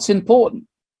 what's important.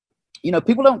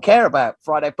 People don't care about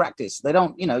Friday practice. They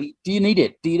don't, do you need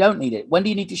it? Do you don't need it? When do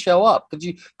you need to show up?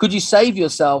 Could you save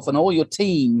yourself and all your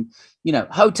team,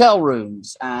 hotel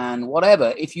rooms and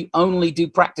whatever, if you only do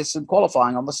practice and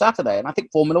qualifying on the Saturday? And I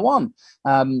think Formula One,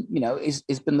 is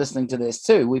been listening to this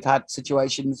too. We've had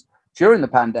situations during the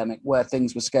pandemic where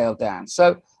things were scaled down.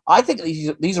 So I think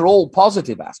these are all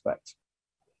positive aspects.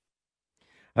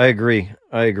 I agree,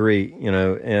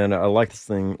 and I like this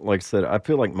thing. Like I said, I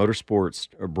feel like motorsports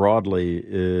broadly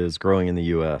is growing in the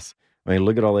U.S. I mean,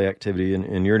 look at all the activity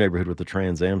in your neighborhood with the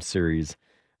Trans Am series,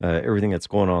 everything that's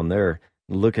going on there.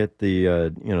 Look at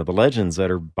the, the legends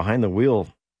that are behind the wheel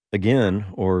again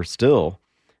or still.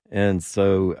 And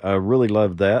so I really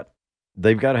love that.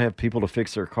 They've got to have people to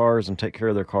fix their cars and take care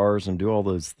of their cars and do all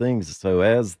those things. So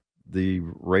as the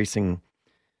racing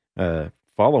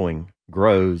following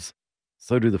grows,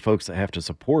 so do the folks that have to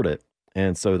support it.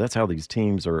 And so that's how these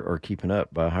teams are keeping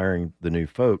up, by hiring the new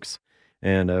folks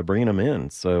and bringing them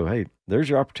in. So, hey, there's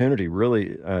your opportunity.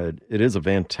 Really, it is a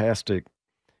fantastic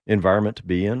environment to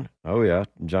be in. Oh, yeah.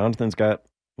 Jonathan's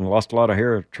lost a lot of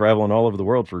hair traveling all over the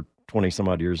world for 20 some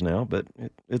odd years now, but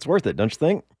it's worth it, don't you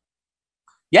think?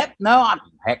 Yep. No,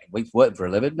 heck, we've worked for a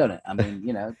living, don't it? I mean,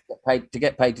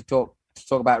 get paid to talk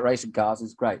about racing cars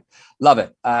is great. Love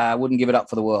it. Wouldn't give it up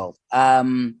for the world.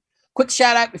 Quick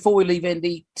shout out before we leave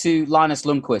Indy to Linus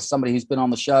Lundqvist, somebody who's been on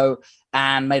the show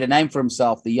and made a name for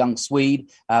himself, the young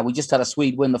Swede. We just had a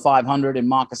Swede win the 500 in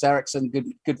Marcus Ericsson.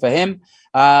 Good for him.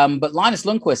 But Linus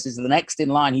Lundqvist is the next in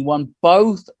line. He won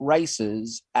both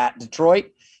races at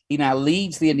Detroit. He now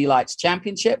leads the Indy Lights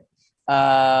Championship.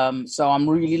 So I'm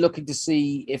really looking to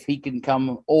see if he can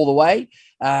come all the way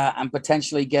and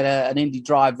potentially get an Indy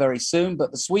drive very soon.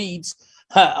 But the Swedes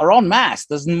are en masse.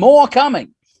 There's more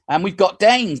coming. And we've got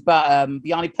Danes, but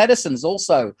Bjarne Pedersen's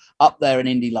also up there in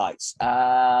Indy Lights.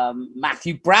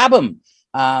 Matthew Brabham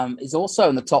is also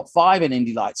in the top 5 in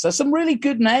Indy Lights. So some really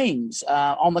good names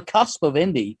on the cusp of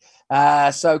Indy.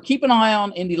 So keep an eye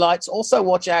on Indy Lights. Also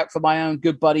watch out for my own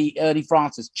good buddy, Ernie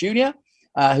Francis Jr.,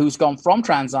 who's gone from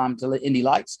Trans Am to Indy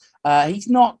Lights. He's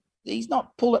not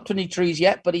pulled up to any trees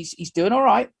yet, but he's doing all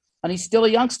right. And he's still a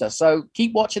youngster. So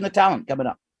keep watching the talent coming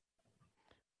up.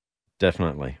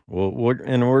 Definitely. Well,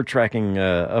 we're tracking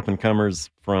up and comers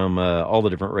from all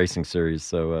the different racing series,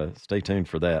 so stay tuned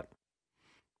for that.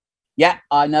 Yeah,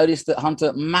 I noticed that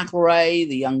Hunter McElrea,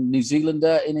 the young New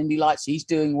Zealander in Indy Lights, he's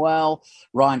doing well.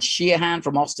 Ryan Sheehan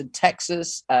from Austin,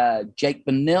 Texas. Jake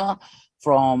Benilla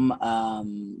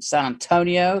from San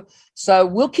Antonio. So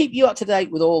we'll keep you up to date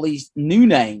with all these new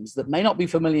names that may not be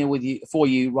familiar for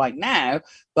you right now.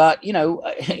 But,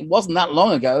 it wasn't that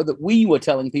long ago that we were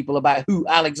telling people about who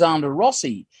Alexander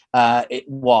Rossi it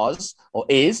was or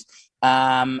is.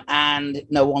 And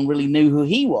no one really knew who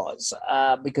he was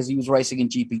because he was racing in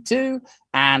GP2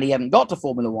 and he hadn't got to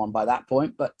Formula One by that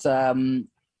point. But,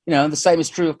 the same is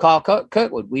true of Carl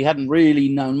Kirkwood. We hadn't really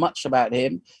known much about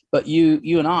him, but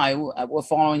you and I were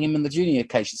following him in the junior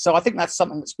cases. So I think that's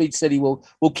something that Speed City will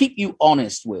keep you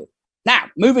honest with. Now,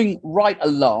 moving right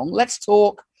along, let's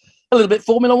talk a little bit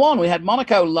Formula One. We had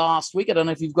Monaco last week. I don't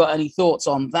know if you've got any thoughts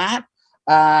on that.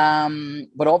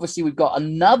 But obviously we've got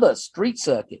another street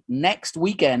circuit next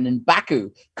weekend in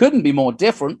Baku. Couldn't be more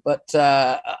different, but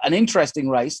an interesting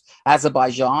race,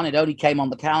 Azerbaijan. It only came on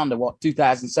the calendar,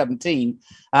 2017,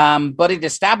 but it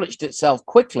established itself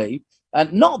quickly.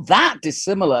 Not that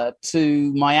dissimilar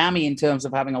to Miami in terms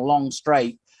of having a long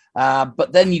straight,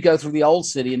 but then you go through the old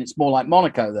city and it's more like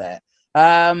Monaco there.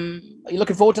 Are you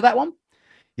looking forward to that one?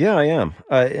 Yeah, I am.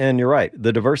 And you're right.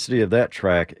 The diversity of that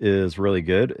track is really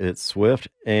good. It's swift,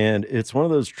 and it's one of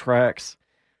those tracks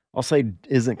I'll say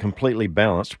isn't completely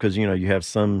balanced because, you have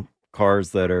some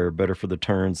cars that are better for the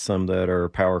turns, some that are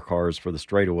power cars for the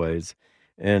straightaways.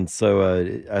 And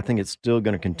so I think it's still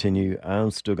going to continue. I'm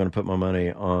still going to put my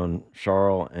money on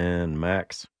Charles and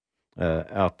Max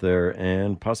out there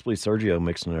and possibly Sergio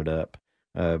mixing it up.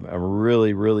 I'm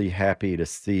really, really happy to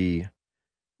see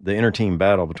the inter-team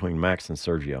battle between Max and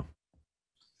Sergio.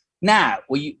 Now,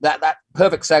 that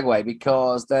perfect segue,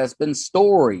 because there's been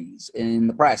stories in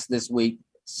the press this week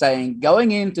saying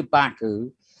going into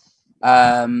Baku,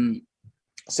 Sergio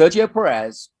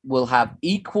Perez will have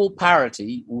equal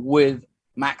parity with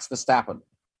Max Verstappen.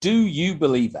 Do you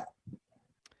believe that?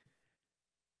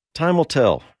 Time will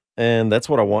tell, and that's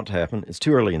what I want to happen. It's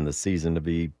too early in the season to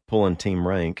be pulling team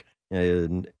rank,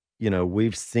 and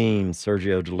we've seen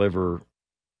Sergio deliver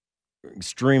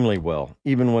extremely well,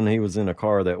 even when he was in a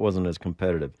car that wasn't as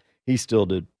competitive. He still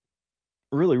did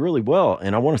really, really well,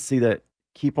 and I want to see that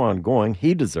keep on going.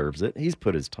 He deserves it. He's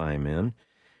put his time in.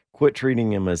 Quit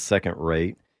treating him as second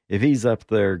rate. If he's up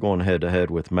there going head to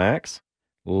head with Max,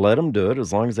 let him do it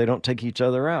as long as they don't take each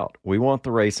other out. We want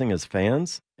the racing as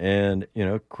fans, and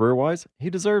career wise, he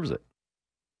deserves it.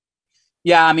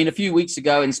 Yeah, I mean, a few weeks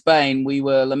ago in Spain, we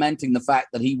were lamenting the fact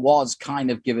that he was kind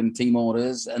of given team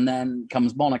orders, and then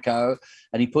comes Monaco,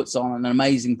 and he puts on an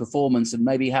amazing performance, and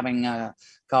maybe having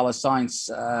Carlos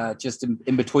Sainz just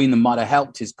in between them might have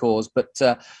helped his cause. But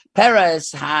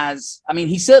Perez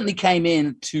he certainly came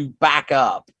in to back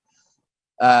up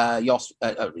Jos.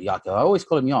 I always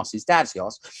call him Jos, his dad's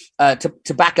Jos,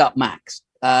 to back up Max.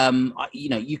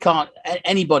 You can't.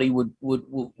 Anybody would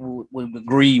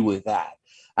agree with that.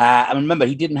 And remember,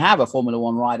 he didn't have a Formula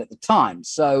One ride at the time,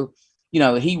 so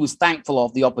he was thankful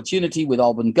of the opportunity with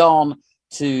Albon gone.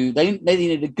 They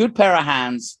needed a good pair of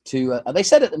hands to. They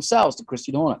said it themselves to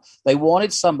Christian Horner. They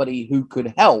wanted somebody who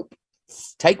could help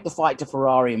take the fight to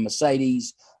Ferrari and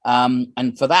Mercedes,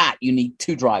 and for that you need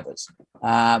two drivers.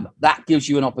 That gives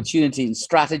you an opportunity and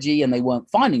strategy, and they weren't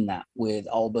finding that with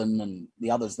Albon and the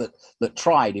others that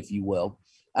tried, if you will.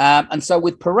 And so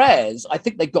with Perez, I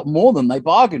think they got more than they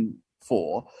bargained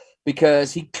for,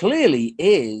 because he clearly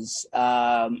is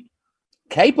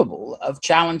capable of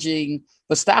challenging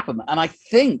Verstappen. And I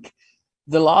think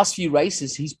the last few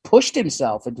races, he's pushed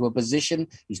himself into a position.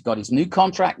 He's got his new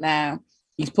contract now.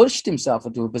 He's pushed himself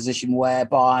into a position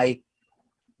whereby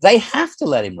they have to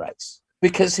let him race,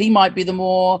 because he might be the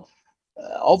more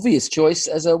obvious choice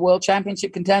as a world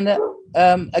championship contender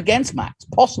against Max,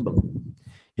 possibly.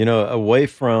 Away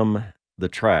from the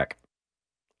track,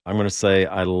 I'm going to say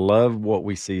I love what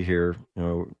we see here.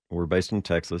 We're based in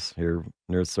Texas, here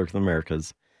near the Circuit of the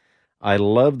Americas. I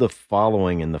love the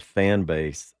following and the fan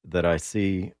base that I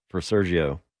see for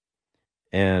Sergio.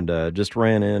 And just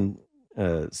ran in,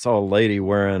 saw a lady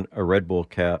wearing a Red Bull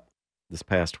cap this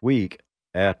past week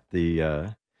at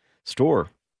the store.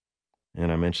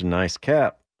 And I mentioned nice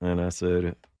cap. And I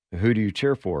said, who do you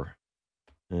cheer for?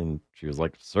 And she was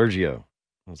like, Sergio.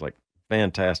 I was like,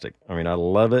 fantastic. I mean, I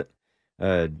love it.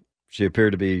 She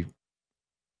appeared to be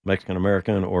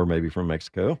Mexican-American or maybe from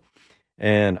Mexico.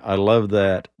 And I love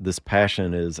that this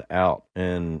passion is out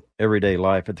in everyday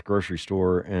life at the grocery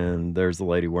store. And there's the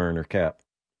lady wearing her cap,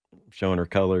 showing her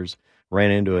colors. Ran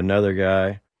into another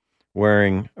guy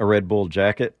wearing a Red Bull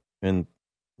jacket. And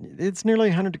it's nearly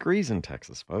 100 degrees in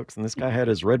Texas, folks. And this guy had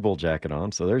his Red Bull jacket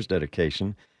on. So there's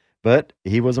dedication. But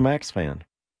he was a Max fan.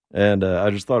 And I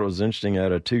just thought it was interesting.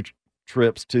 Out of two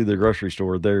trips to the grocery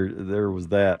store, there was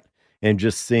that. And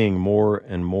just seeing more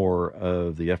and more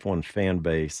of the F1 fan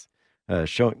base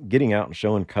getting out and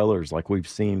showing colors like we've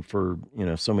seen for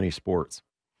so many sports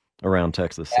around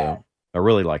Texas. So I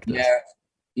really like this.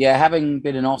 Yeah, having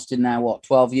been in Austin now,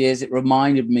 12 years, it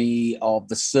reminded me of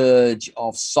the surge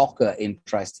of soccer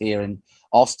interest here in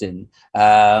Austin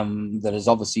that has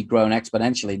obviously grown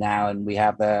exponentially now, and we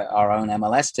have our own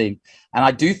MLS team. And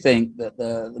I do think that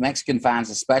the Mexican fans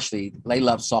especially, they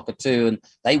love soccer too, and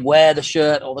they wear the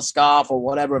shirt or the scarf or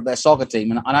whatever of their soccer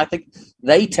team. And I think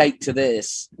they take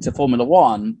to Formula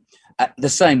One the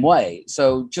same way.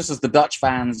 So just as the Dutch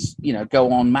fans,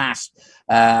 go en masse,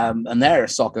 and they're a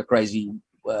soccer crazy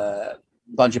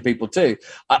bunch of people too.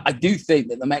 I do think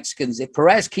that the Mexicans, if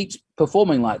Perez keeps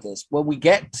performing like this, when we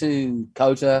get to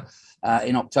COTA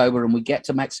in October and we get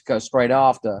to Mexico straight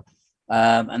after,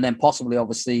 and then possibly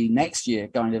obviously next year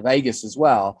going to Vegas as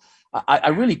well, I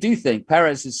really do think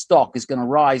Perez's stock is going to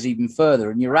rise even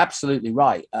further. And you're absolutely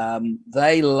right.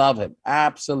 They love him.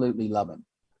 Absolutely love him.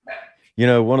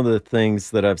 One of the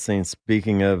things that I've seen,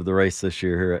 speaking of the race this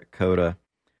year here at COTA,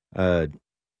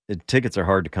 tickets are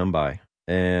hard to come by,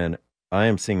 and I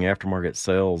am seeing aftermarket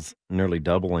sales nearly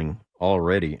doubling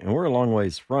already, and we're a long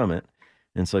ways from it.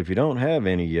 And so if you don't have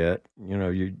any yet,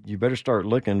 you better start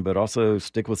looking, but also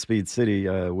stick with Speed City.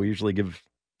 We usually give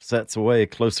sets away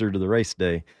closer to the race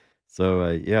day. So,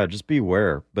 yeah, just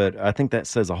beware. But I think that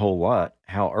says a whole lot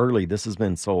how early this has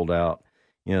been sold out.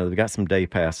 They've got some day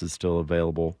passes still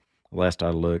available last I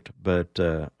looked. But,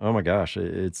 oh my gosh,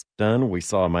 it's done. We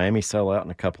saw Miami sell out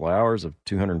in a couple of hours of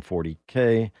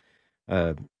 240K.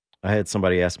 I had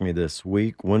somebody ask me this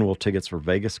week, when will tickets for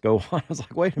Vegas go on? I was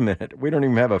like, wait a minute. We don't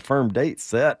even have a firm date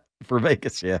set for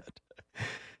Vegas yet.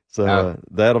 So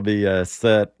that'll be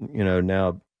set,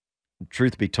 now.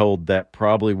 Truth be told, that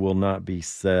probably will not be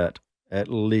set at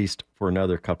least for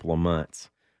another couple of months.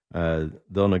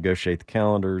 They'll negotiate the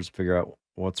calendars, figure out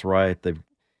what's right. They've,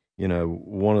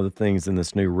 one of the things in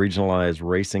this new regionalized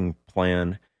racing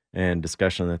plan and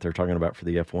discussion that they're talking about for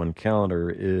the F1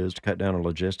 calendar is to cut down on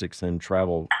logistics and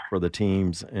travel for the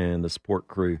teams and the support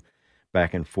crew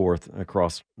back and forth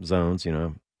across zones.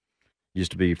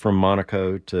 Used to be from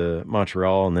Monaco to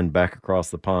Montreal and then back across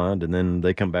the pond, and then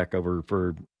they come back over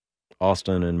for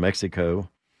Austin and Mexico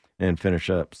and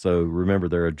finish up. So remember,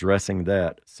 they're addressing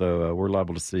that. So we're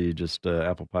liable to see just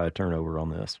apple pie turnover on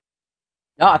this.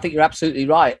 No, I think you're absolutely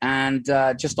right. And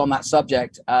just on that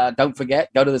subject, don't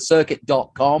forget, go to the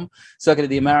circuit.com, Circuit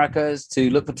of the Americas, to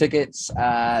look for tickets,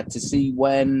 to see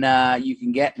when you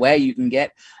can get, where you can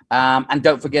get. And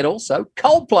don't forget also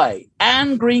Coldplay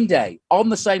and Green Day on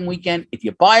the same weekend. If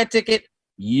you buy a ticket,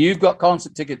 you've got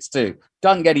concert tickets too.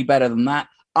 Doesn't get any better than that.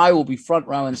 I will be front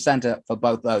row and center for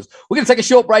both those. We're going to take a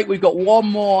short break. We've got one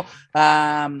more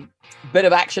bit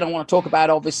of action I want to talk about,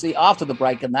 obviously, after the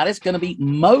break, and that is going to be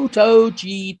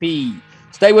MotoGP.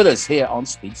 Stay with us here on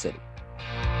Speed City.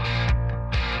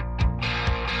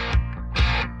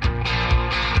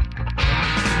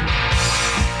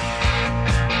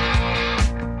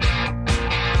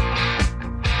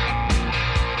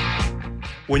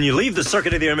 When you leave the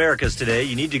Circuit of the Americas today,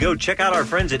 you need to go check out our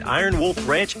friends at Iron Wolf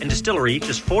Ranch and Distillery,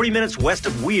 just 40 minutes west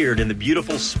of Weird in the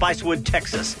beautiful Spicewood,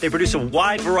 Texas. They produce a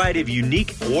wide variety of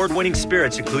unique, award-winning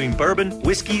spirits, including bourbon,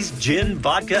 whiskeys, gin,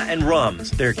 vodka, and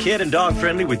rums. They're kid and dog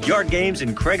friendly with yard games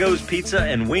and Crego's Pizza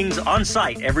and wings on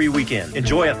site every weekend.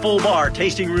 Enjoy a full bar,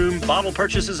 tasting room, bottle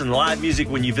purchases, and live music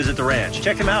when you visit the ranch.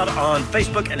 Check them out on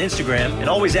Facebook and Instagram, and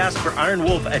always ask for Iron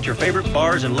Wolf at your favorite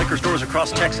bars and liquor stores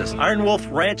across Texas. Iron Wolf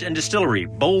Ranch and Distillery.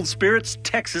 Bold spirits,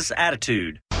 Texas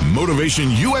attitude. Motivation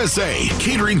USA,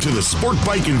 catering to the sport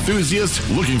bike enthusiast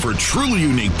looking for truly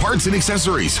unique parts and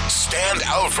accessories. Stand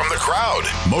out from the crowd.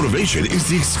 Motivation is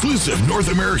the exclusive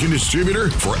North American distributor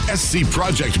for SC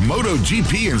Project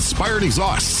MotoGP inspired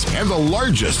exhausts and the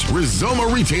largest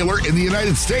Rizoma retailer in the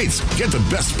United States. Get the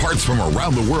best parts from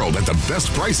around the world at the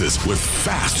best prices with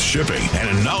fast shipping and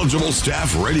a knowledgeable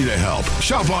staff ready to help.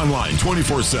 Shop online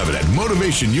 24/7 at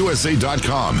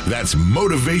motivationusa.com. That's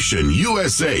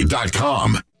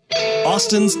motivationusa.com.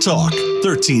 Austin's Talk,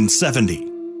 1370.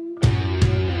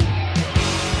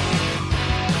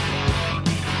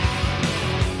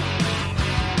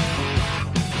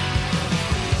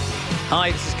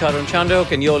 Hi, this is Karan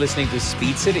Chandok, and you're listening to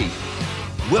Speed City.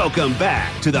 Welcome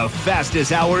back to the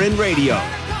fastest hour in radio,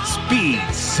 Speed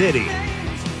City.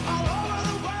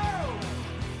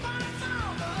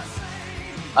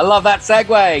 I love that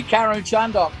segue. Karan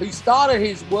Chandok, who started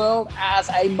his world as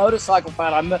a motorcycle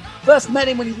fan. I first met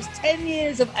him when he was 10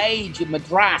 years of age in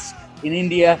Madras in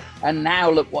India, and now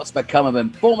look what's become of him.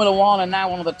 Formula One, and now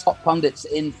one of the top pundits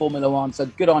in Formula One. So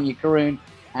good on you, Karan.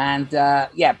 And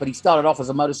but he started off as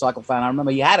a motorcycle fan. I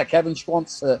remember he had a Kevin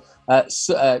Schwantz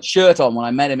shirt on when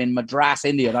I met him in Madras,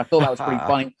 India, and I thought that was pretty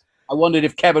funny. I wondered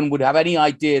if Kevin would have any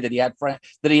idea that he had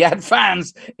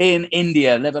fans in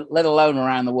India, let alone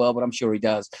around the world, but I'm sure he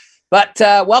does. But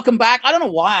welcome back. I don't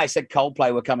know why I said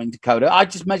Coldplay were coming to Coda. I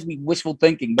just made me wishful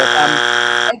thinking.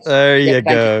 But there you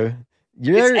go.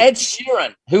 It's Ed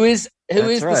Sheeran, who is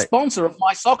the sponsor of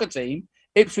my soccer team,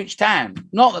 Ipswich Town.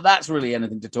 Not that that's really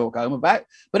anything to talk home about.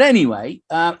 But anyway,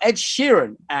 Ed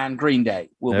Sheeran and Green Day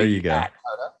will be at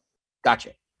Coda. Gotcha.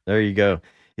 There you go.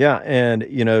 Yeah, and,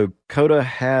 COTA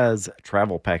has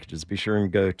travel packages. Be sure and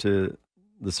go to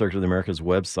the Circuit of the Americas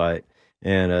website,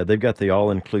 and they've got the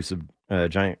all-inclusive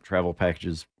giant travel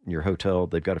packages, your hotel.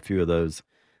 They've got a few of those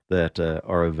that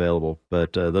are available,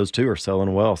 but those two are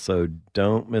selling well, so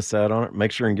don't miss out on it.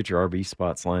 Make sure and get your RV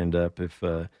spots lined up if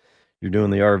you're doing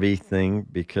the RV thing,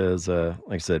 because, like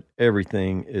I said,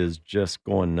 everything is just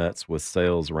going nuts with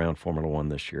sales around Formula One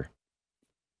this year.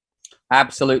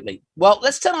 Absolutely. Well,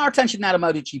 let's turn our attention now to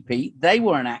MotoGP. They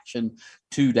were in action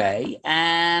today.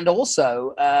 And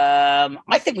also,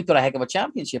 I think we've got a heck of a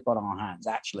championship on our hands,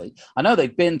 actually. I know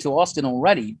they've been to Austin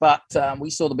already, but we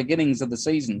saw the beginnings of the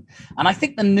season. And I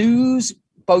think the news,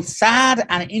 both sad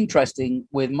and interesting,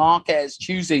 with Marquez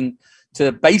choosing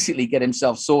to basically get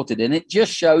himself sorted. And it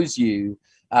just shows you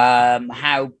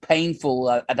how painful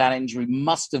that injury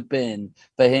must have been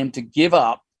for him to give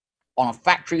up on a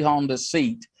factory Honda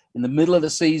seat in the middle of the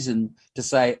season to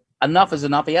say enough is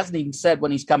enough. He hasn't even said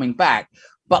when he's coming back,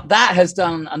 but that has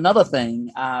done another thing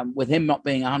with him not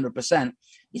being 100%.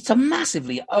 It's a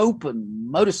massively open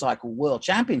motorcycle world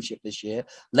championship this year,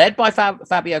 led by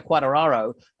Fabio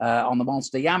Quartararo on the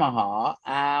Monster Yamaha,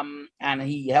 and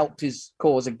he helped his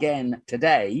cause again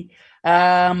today.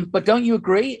 But don't you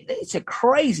agree? It's a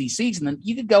crazy season, and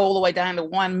you could go all the way down to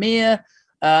Juan Mir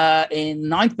in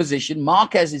 9th position.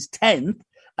 Marquez is 10th.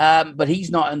 But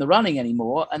he's not in the running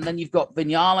anymore. And then you've got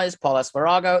Vinales, Paul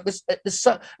Espargaro,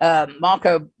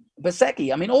 Marco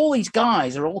Bezzecchi. I mean, all these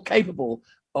guys are all capable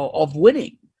of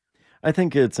winning. I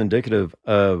think it's indicative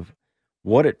of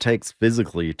what it takes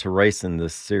physically to race in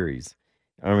this series.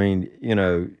 I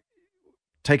mean,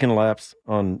 taking laps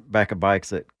on back of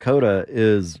bikes at COTA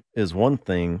is one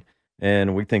thing,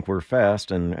 and we think we're fast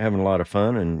and having a lot of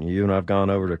fun. And you and I've gone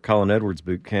over to Colin Edwards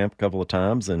boot camp a couple of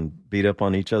times and beat up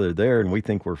on each other there, and we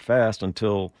think we're fast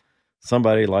until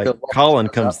somebody like Colin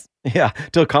comes,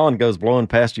 till Colin goes blowing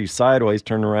past you sideways,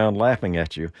 turning around laughing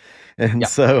at you. And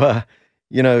so,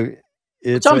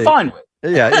 it's which I'm fine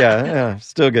with. yeah,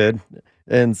 still good.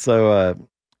 And so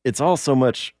it's all so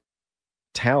much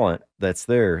talent that's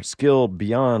there, skill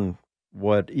beyond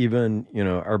what even,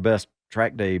 our best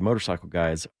track day motorcycle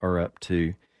guys are up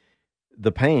to.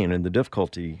 The pain and the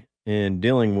difficulty in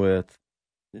dealing with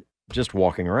just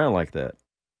walking around like that.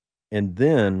 And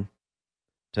then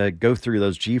to go through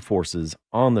those G-forces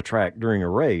on the track during a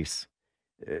race,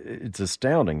 it's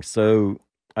astounding. So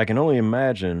I can only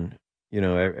imagine,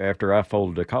 after I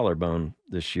folded a collarbone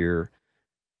this year,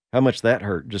 how much that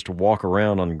hurt just to walk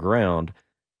around on ground,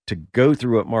 to go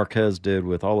through what Marquez did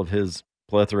with all of his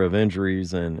plethora of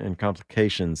injuries and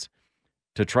complications,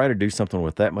 to try to do something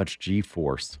with that much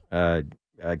G-force. I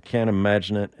can't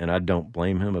imagine it, and I don't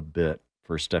blame him a bit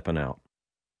for stepping out.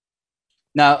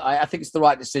 No, I think it's the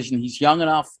right decision. He's young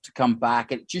enough to come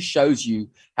back. It just shows you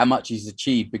how much he's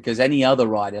achieved, because any other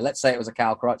rider, let's say it was a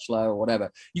Cal Crutchlow or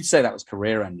whatever, you'd say that was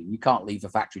career ending. You can't leave a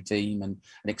factory team and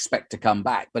expect to come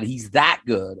back. But he's that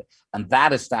good and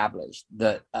that established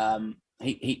that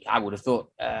I would have thought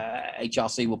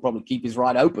HRC will probably keep his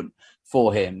ride open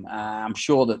for him. I'm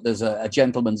sure that there's a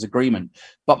gentleman's agreement.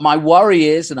 But my worry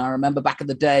is, and I remember back in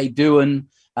the day doing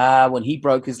when he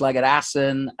broke his leg at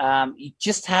Assen,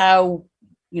 just how,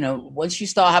 once you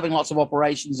start having lots of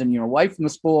operations and you're away from the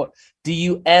sport, do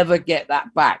you ever get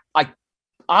that back?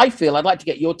 I feel, I'd like to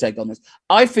get your take on this.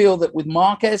 I feel that with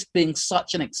Marquez being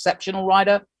such an exceptional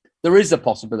rider, there is a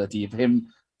possibility of him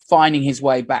finding his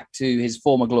way back to his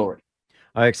former glory.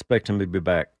 I expect him to be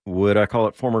back. Would I call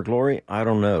it former glory? I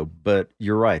don't know, but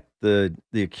you're right. The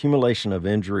accumulation of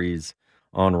injuries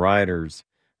on riders,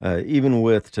 even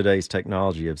with today's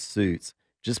technology of suits,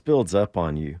 just builds up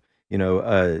on you.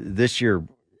 This year,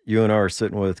 you and I are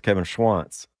sitting with Kevin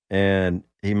Schwantz, and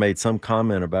he made some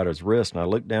comment about his wrist, and I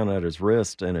looked down at his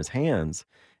wrist and his hands,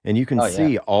 and you can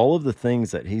see all of the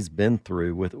things that he's been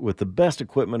through with the best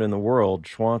equipment in the world.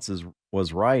 Schwantz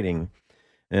was riding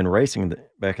and racing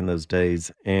back in those days,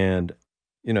 and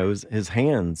his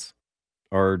hands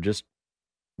are just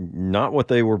not what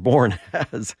they were born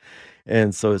as,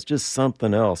 and so it's just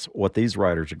something else what these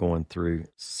riders are going through.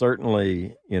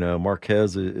 Certainly,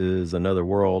 Marquez is another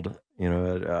world.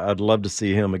 I'd love to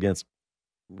see him against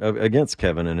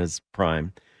Kevin in his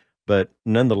prime, but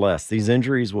nonetheless, these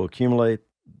injuries will accumulate.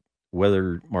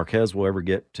 Whether Marquez will ever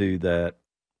get to that,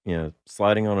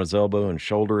 sliding on his elbow and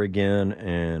shoulder again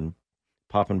and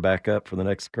popping back up for the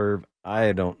next curve,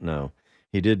 I don't know.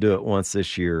 He did do it once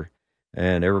this year,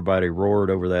 and everybody roared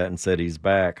over that and said he's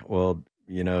back. Well,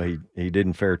 he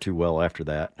didn't fare too well after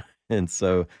that. And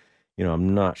so,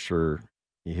 I'm not sure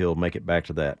he'll make it back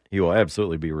to that. He will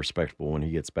absolutely be respectable when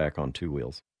he gets back on two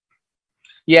wheels.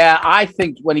 Yeah, I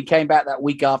think when he came back that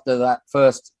week after that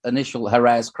first initial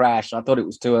Jerez crash, I thought it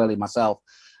was too early myself.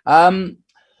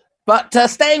 But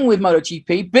staying with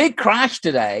MotoGP, big crash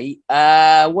today.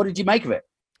 What did you make of it?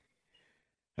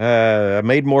 I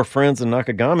made more friends than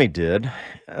Nakagami did.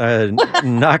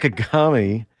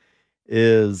 Nakagami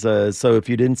is, so if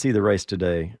you didn't see the race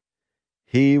today,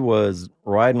 he was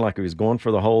riding like he was going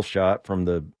for the whole shot from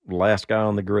the last guy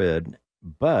on the grid,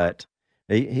 but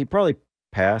he probably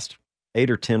passed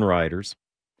 8 or 10 riders,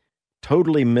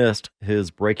 totally missed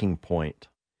his braking point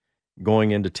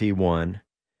going into T1,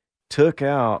 took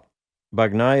out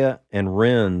Bagnaia and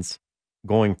Rins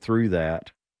going through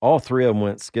that. All three of them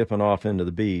went skipping off into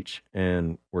the beach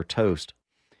and were toast.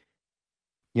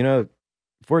 You know,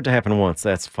 for it to happen once,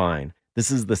 that's fine.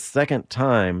 This is the second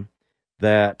time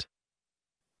that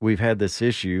we've had this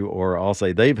issue, or I'll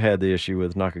say they've had the issue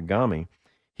with Nakagami.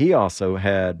 He also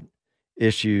had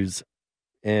issues,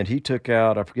 and he took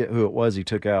out, I forget who it was, he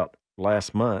took out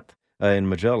last month in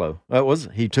Mugello.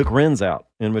 He took Rins out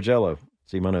in Mugello.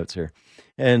 See my notes here.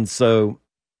 And so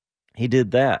he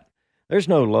did that. There's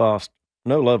no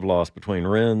love lost between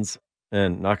Rins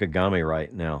and Nakagami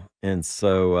right now. And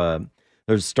so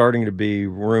there's starting to be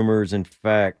rumors. In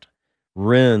fact,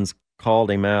 Rins called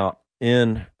him out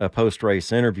in a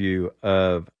post-race interview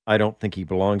of, I don't think he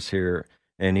belongs here,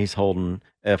 and he's holding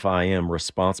FIM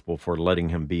responsible for letting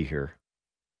him be here.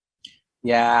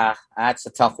 Yeah, that's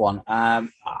a tough one.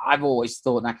 I've always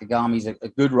thought Nakagami's a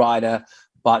good rider,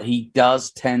 but he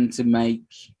does tend to make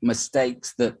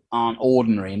mistakes that aren't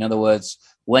ordinary. In other words,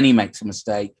 when he makes a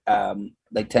mistake,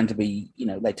 they tend to be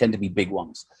big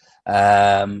ones.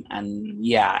 And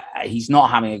yeah, he's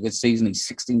not having a good season. He's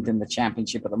 16th in the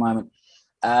championship at the moment.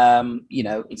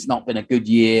 It's not been a good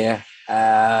year.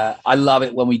 I love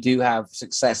it when we do have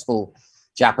successful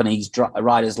Japanese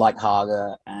riders like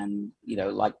Haga and,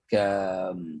 like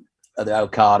the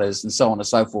Okadas and so on and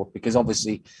so forth, because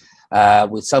obviously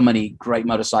with so many great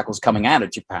motorcycles coming out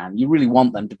of Japan, you really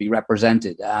want them to be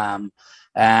represented. But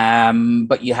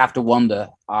you have to wonder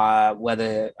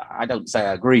whether, I don't say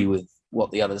I agree with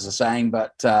what the others are saying,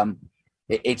 but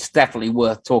it's definitely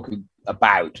worth talking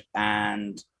about.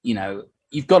 And,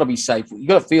 you've got to be safe. You've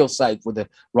got to feel safe with the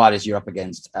riders you're up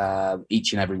against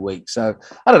each and every week. So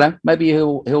I don't know, maybe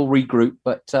he'll regroup,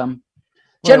 but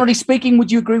generally speaking, would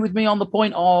you agree with me on the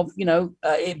point of,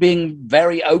 it being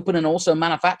very open and also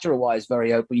manufacturer-wise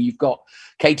very open? You've got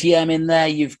KTM in there,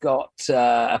 you've got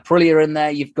Aprilia in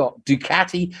there, you've got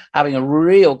Ducati having a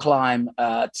real climb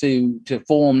to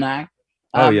form now.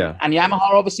 And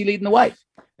Yamaha obviously leading the way.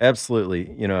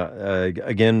 Absolutely.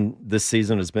 Again, this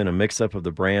season has been a mix-up of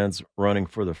the brands running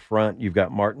for the front. You've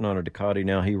got Martin on a Ducati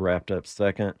now. He wrapped up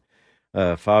second.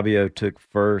 Fabio took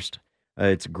first.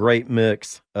 It's a great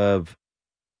mix of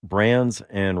brands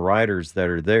and riders that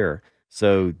are there.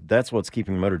 So that's what's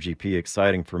keeping MotoGP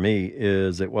exciting for me.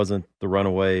 Is it wasn't the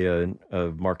runaway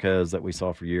of Marquez that we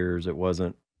saw for years. It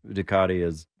wasn't Ducati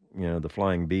as the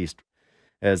flying beast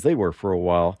as they were for a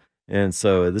while. And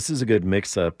so this is a good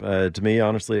mix-up. To me,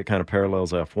 honestly, it kind of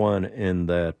parallels F1 in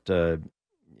that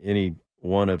any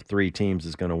one of three teams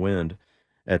is going to win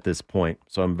at this point.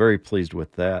 So I'm very pleased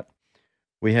with that.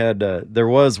 We had there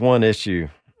was one issue,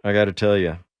 I got to tell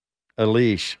you.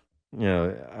 Elish,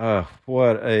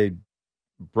 what a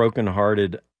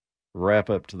broken-hearted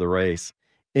wrap-up to the race.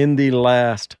 In the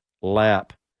last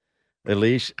lap,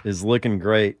 Elish is looking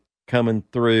great, coming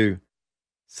through,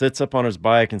 sits up on his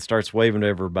bike and starts waving to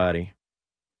everybody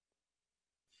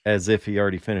as if he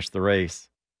already finished the race.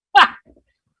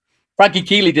 Frankie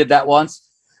Keeley did that once.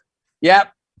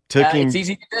 Yep. It's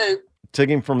easy to do. Took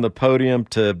him from the podium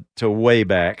to way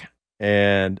back,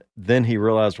 and then he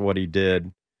realized what he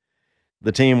did.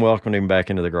 The team welcomed him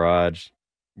back into the garage,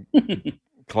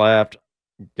 clapped,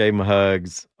 gave him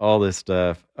hugs, all this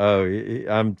stuff. Oh,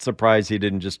 I'm surprised he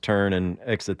didn't just turn and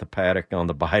exit the paddock on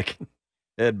the bike and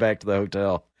head back to the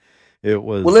hotel. It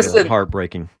was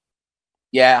heartbreaking.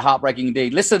 Yeah, heartbreaking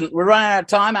indeed. Listen, we're running out of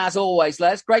time, as always,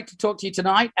 Les. Great to talk to you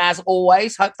tonight, as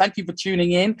always. Thank you for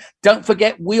tuning in. Don't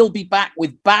forget, we'll be back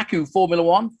with Baku Formula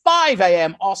One, 5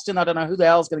 a.m. Austin. I don't know who the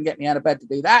hell's going to get me out of bed to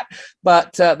do that.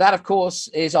 But that, of course,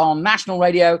 is on national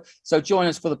radio. So join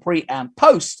us for the pre and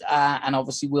post. And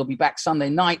obviously, we'll be back Sunday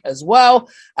night as well.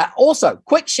 Also,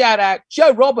 quick shout out,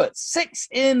 Joe Roberts, 6th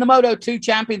in the Moto2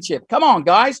 Championship. Come on,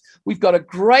 guys. We've got a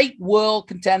great world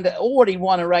contender, already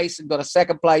won a race and got a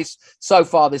second place so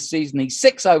far this season. He's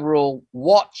 6 overall.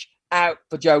 Watch out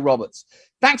for Joe Roberts.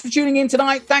 Thanks for tuning in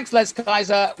tonight. Thanks, Les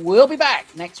Kaiser. We'll be back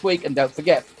next week. And don't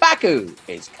forget, Baku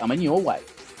is coming your way.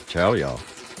 Ciao, y'all.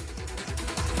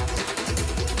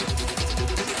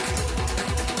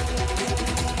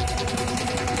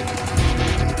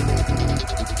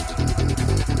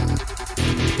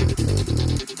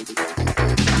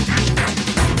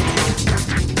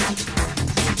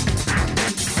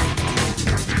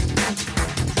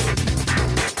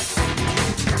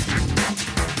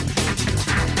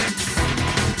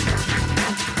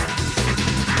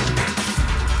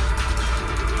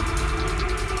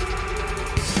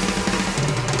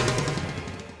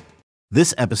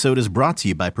 This episode is brought to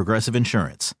you by Progressive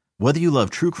Insurance. Whether you love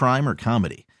true crime or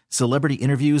comedy, celebrity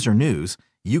interviews or news,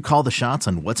 you call the shots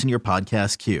on what's in your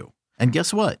podcast queue. And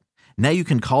guess what? Now you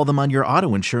can call them on your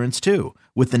auto insurance too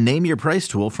with the Name Your Price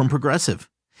tool from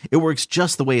Progressive. It works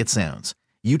just the way it sounds.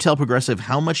 You tell Progressive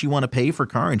how much you want to pay for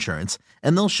car insurance,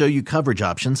 and they'll show you coverage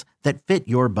options that fit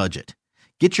your budget.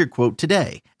 Get your quote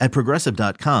today at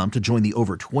Progressive.com to join the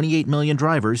over 28 million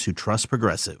drivers who trust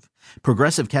Progressive.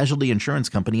 Progressive Casualty Insurance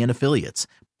Company and Affiliates.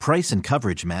 Price and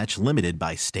coverage match limited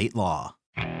by state law.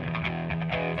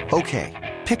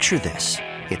 Okay, picture this.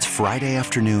 It's Friday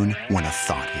afternoon when a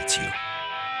thought hits you.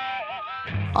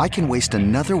 I can waste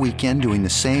another weekend doing the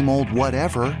same old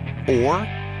whatever, or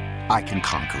I can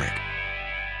conquer it.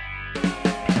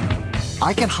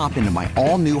 I can hop into my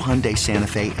all-new Hyundai Santa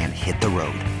Fe and hit the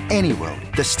road. Any road.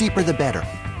 The steeper, the better.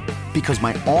 Because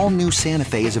my all-new Santa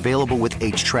Fe is available with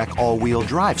H-Track all-wheel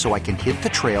drive, so I can hit the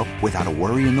trail without a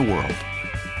worry in the world.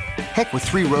 Heck, with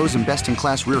 3 rows and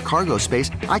best-in-class rear cargo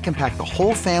space, I can pack the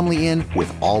whole family in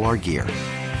with all our gear.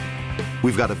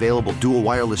 We've got available dual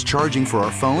wireless charging for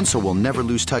our phones, so we'll never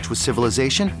lose touch with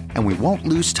civilization, and we won't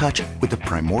lose touch with the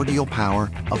primordial power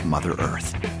of Mother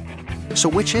Earth. So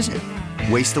which is it?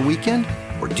 Waste the weekend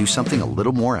or do something a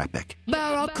little more epic?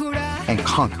 And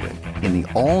conquer it in the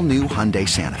all-new Hyundai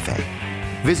Santa Fe.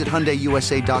 Visit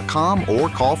HyundaiUSA.com or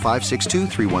call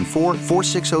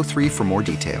 562-314-4603 for more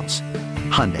details.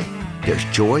 Hyundai, there's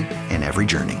joy in every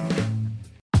journey.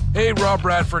 Hey, Rob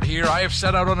Bradford here. I have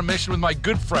set out on a mission with my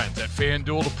good friends at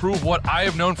FanDuel to prove what I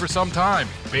have known for some time.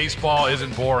 Baseball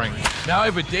isn't boring. Now I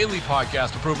have a daily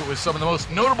podcast to prove it with some of the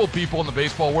most notable people in the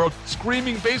baseball world,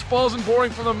 screaming baseball isn't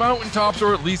boring from the mountaintops,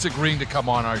 or at least agreeing to come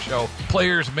on our show.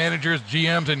 Players, managers,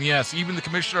 GMs, and yes, even the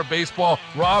commissioner of baseball,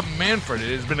 Rob Manfred.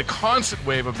 It has been a constant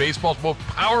wave of baseball's most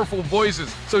powerful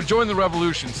voices. So join the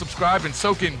revolution. Subscribe and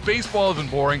soak in Baseball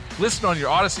Isn't Boring. Listen on your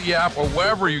Odyssey app or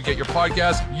wherever you get your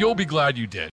podcasts. You'll be glad you did.